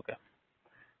 right? Okay.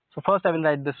 So first I will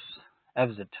write this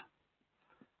fz.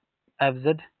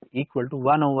 Fz equal to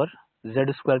 1 over z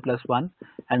square plus 1,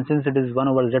 and since it is 1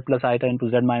 over z plus eta into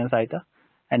z minus eta,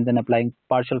 and then applying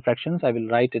partial fractions, I will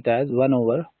write it as 1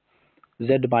 over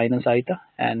z minus eta,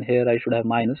 and here I should have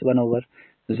minus 1 over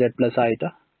z plus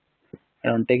iota,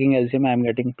 and on taking LCM I am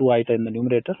getting 2 iota in the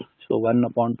numerator, so 1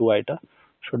 upon 2 iota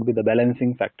should be the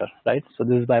balancing factor, right? So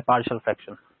this is by partial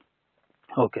fraction.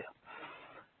 Okay,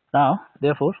 now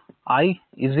therefore I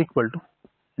is equal to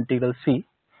integral c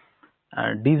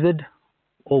dz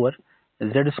over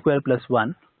z square plus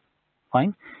 1,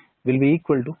 fine, will be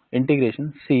equal to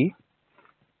integration c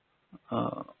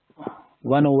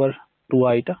 1 over 2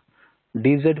 iota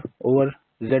dz over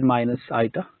z minus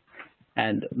iota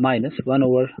and minus 1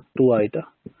 over 2 iota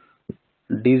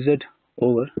dz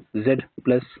over z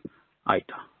plus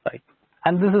iota, right?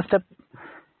 And this step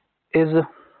is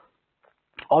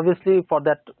obviously for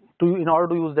that, to in order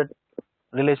to use that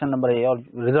relation number a or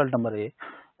result number a,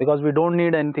 because we don't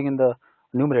need anything in the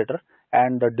numerator,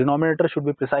 and the denominator should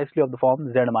be precisely of the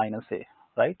form z minus a,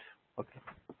 right? Okay,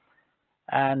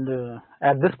 and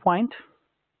at this point,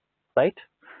 right,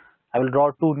 I will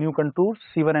draw two new contours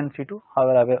c1 and c2.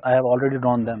 However, I have already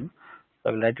drawn them, so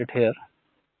I will write it here,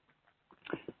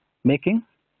 making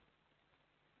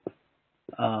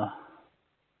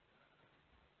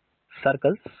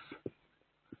circles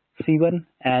c1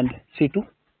 and c2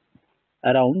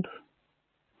 around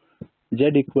z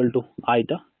equal to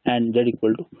iota and z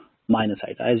equal to minus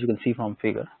iota, as you can see from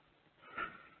figure,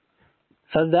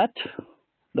 such that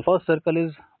the first circle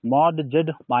is mod z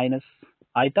minus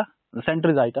iota, the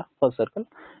center is iota, first circle,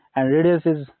 and radius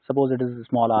is, suppose it is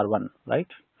small r1, right?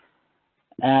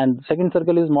 And second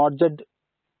circle is mod z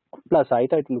plus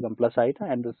iota, it will become plus iota,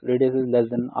 and this radius is less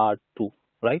than r2,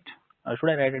 right? Should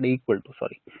I write it equal to,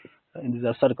 sorry, these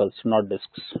are circles, not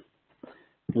discs,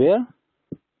 where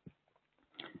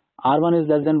r1 is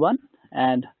less than 1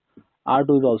 and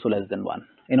r2 is also less than 1,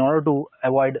 in order to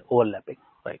avoid overlapping,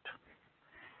 right?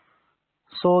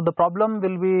 So the problem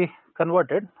will be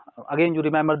converted. Again, you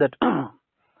remember that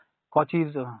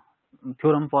Cauchy's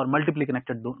theorem for multiply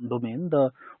connected domain,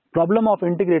 the problem of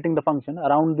integrating the function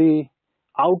around the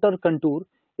outer contour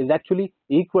is actually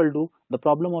equal to the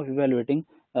problem of evaluating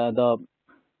the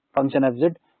function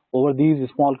fz over these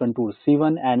small contours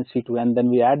c1 and c2, and then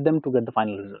we add them to get the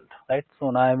final result, right?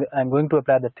 So now I am going to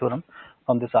apply the theorem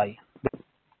from this I.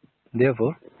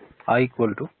 Therefore I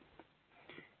equal to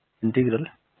integral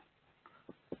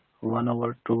 1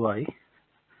 over 2I,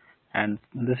 and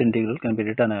this integral can be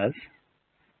written as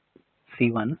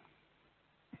c1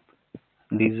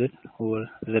 dz over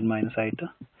z minus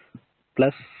iota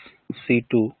plus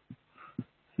c2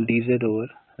 dz over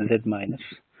z minus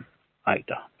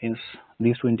iota, means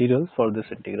these two integrals for this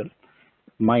integral,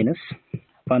 minus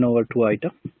 1 over 2 iota.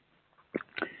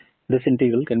 This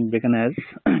integral can be written as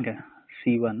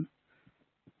c1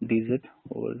 dz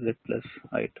over z plus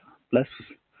iota plus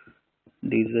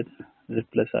dz z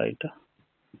plus iota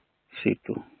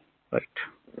c2, right?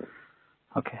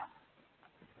 Okay,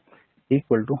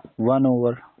 equal to 1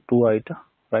 over 2 iota,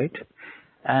 right?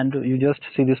 And you just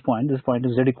see this point is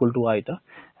z equal to iota.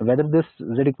 Whether this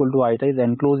z equal to iota is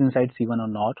enclosed inside c1 or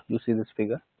not, you see this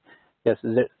figure. Yes,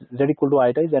 z equal to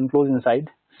iota is enclosed inside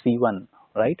c1,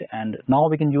 right? And now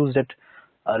we can use that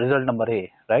result number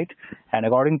a, right? And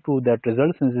according to that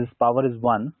result, since this power is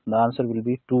 1, the answer will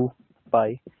be 2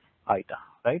 pi iota,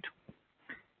 right?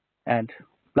 And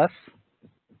plus,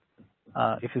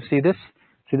 if you see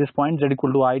this point z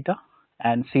equal to iota,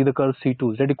 and see the curve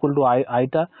c2, z equal to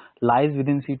iota lies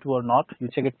within c2 or not, you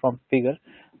check it from figure.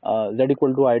 Z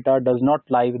equal to iota does not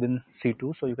lie within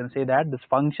c2, so you can say that this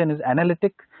function is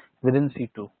analytic within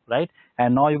c2, right?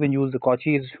 And now you can use the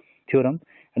Cauchy's theorem,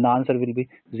 and the answer will be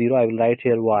 0. I will write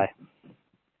here why.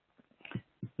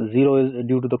 0 is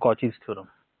due to the Cauchy's theorem,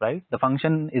 right? The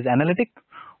function is analytic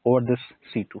over this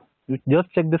c2. You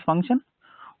just check this function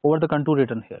over the contour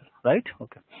written here, right?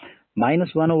 Okay,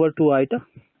 minus 1 over 2 iota,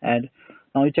 and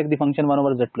now you check the function 1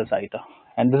 over z plus iota,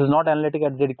 and this is not analytic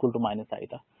at z equal to minus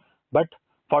iota, but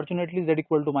fortunately z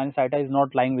equal to minus iota is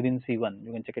not lying within c1.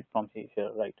 You can check it from here,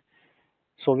 right?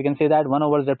 So we can say that 1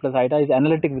 over z plus iota is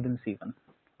analytic within c1,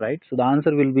 right? So the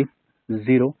answer will be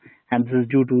 0, and this is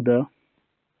due to the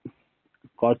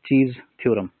Cauchy's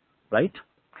theorem, right?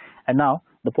 And now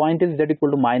the point is z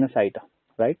equal to minus iota,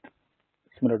 right?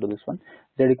 Similar to this one,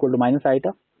 z equal to minus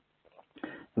iota,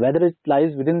 whether it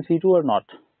lies within c2 or not.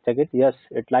 Check it. Yes,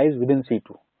 it lies within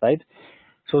c2, right?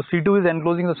 So c2 is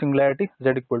enclosing the singularity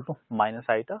z equal to minus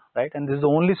iota, right? And this is the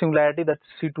only singularity that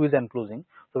c2 is enclosing.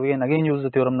 So we can again use the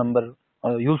theorem number,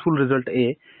 useful result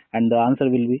a, and the answer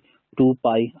will be 2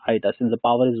 pi iota, since the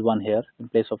power is 1 here. In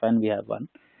place of n we have 1.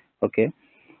 Okay,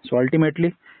 so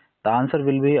ultimately the answer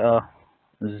will be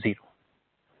 0,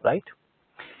 right?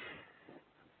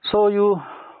 So you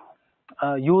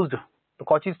used the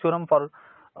Cauchy's theorem for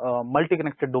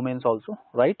multi-connected domains also,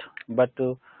 right? But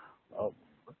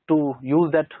to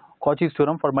use that Cauchy's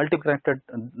theorem for multi-connected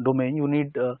domain, you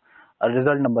need a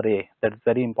result number A. That's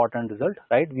very important result,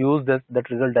 right? We use that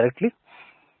result directly.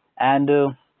 And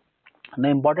the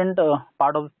important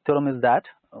part of the theorem is that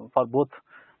for both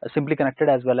simply connected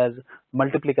as well as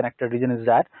multiply connected region is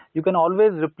that you can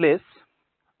always replace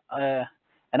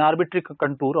an arbitrary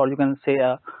contour, or you can say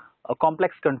a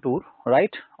complex contour,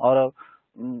 right? Or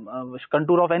a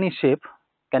contour of any shape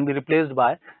can be replaced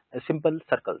by simple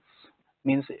circles.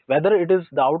 Means whether it is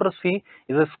the outer C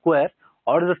is a square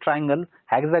or is a triangle,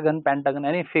 hexagon, pentagon,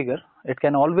 any figure, it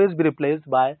can always be replaced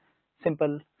by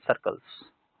simple circles,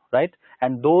 right?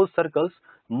 And those circles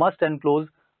must enclose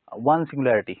one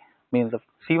singularity. Means the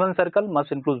C1 circle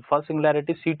must include first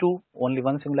singularity, C2 only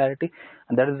one singularity,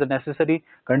 and that is the necessary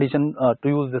condition to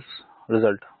use this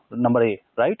result number A,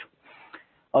 right?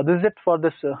 This is it for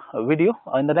this video.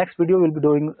 In the next video, we'll be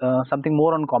doing something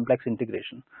more on complex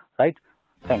integration, right?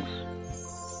 Thanks.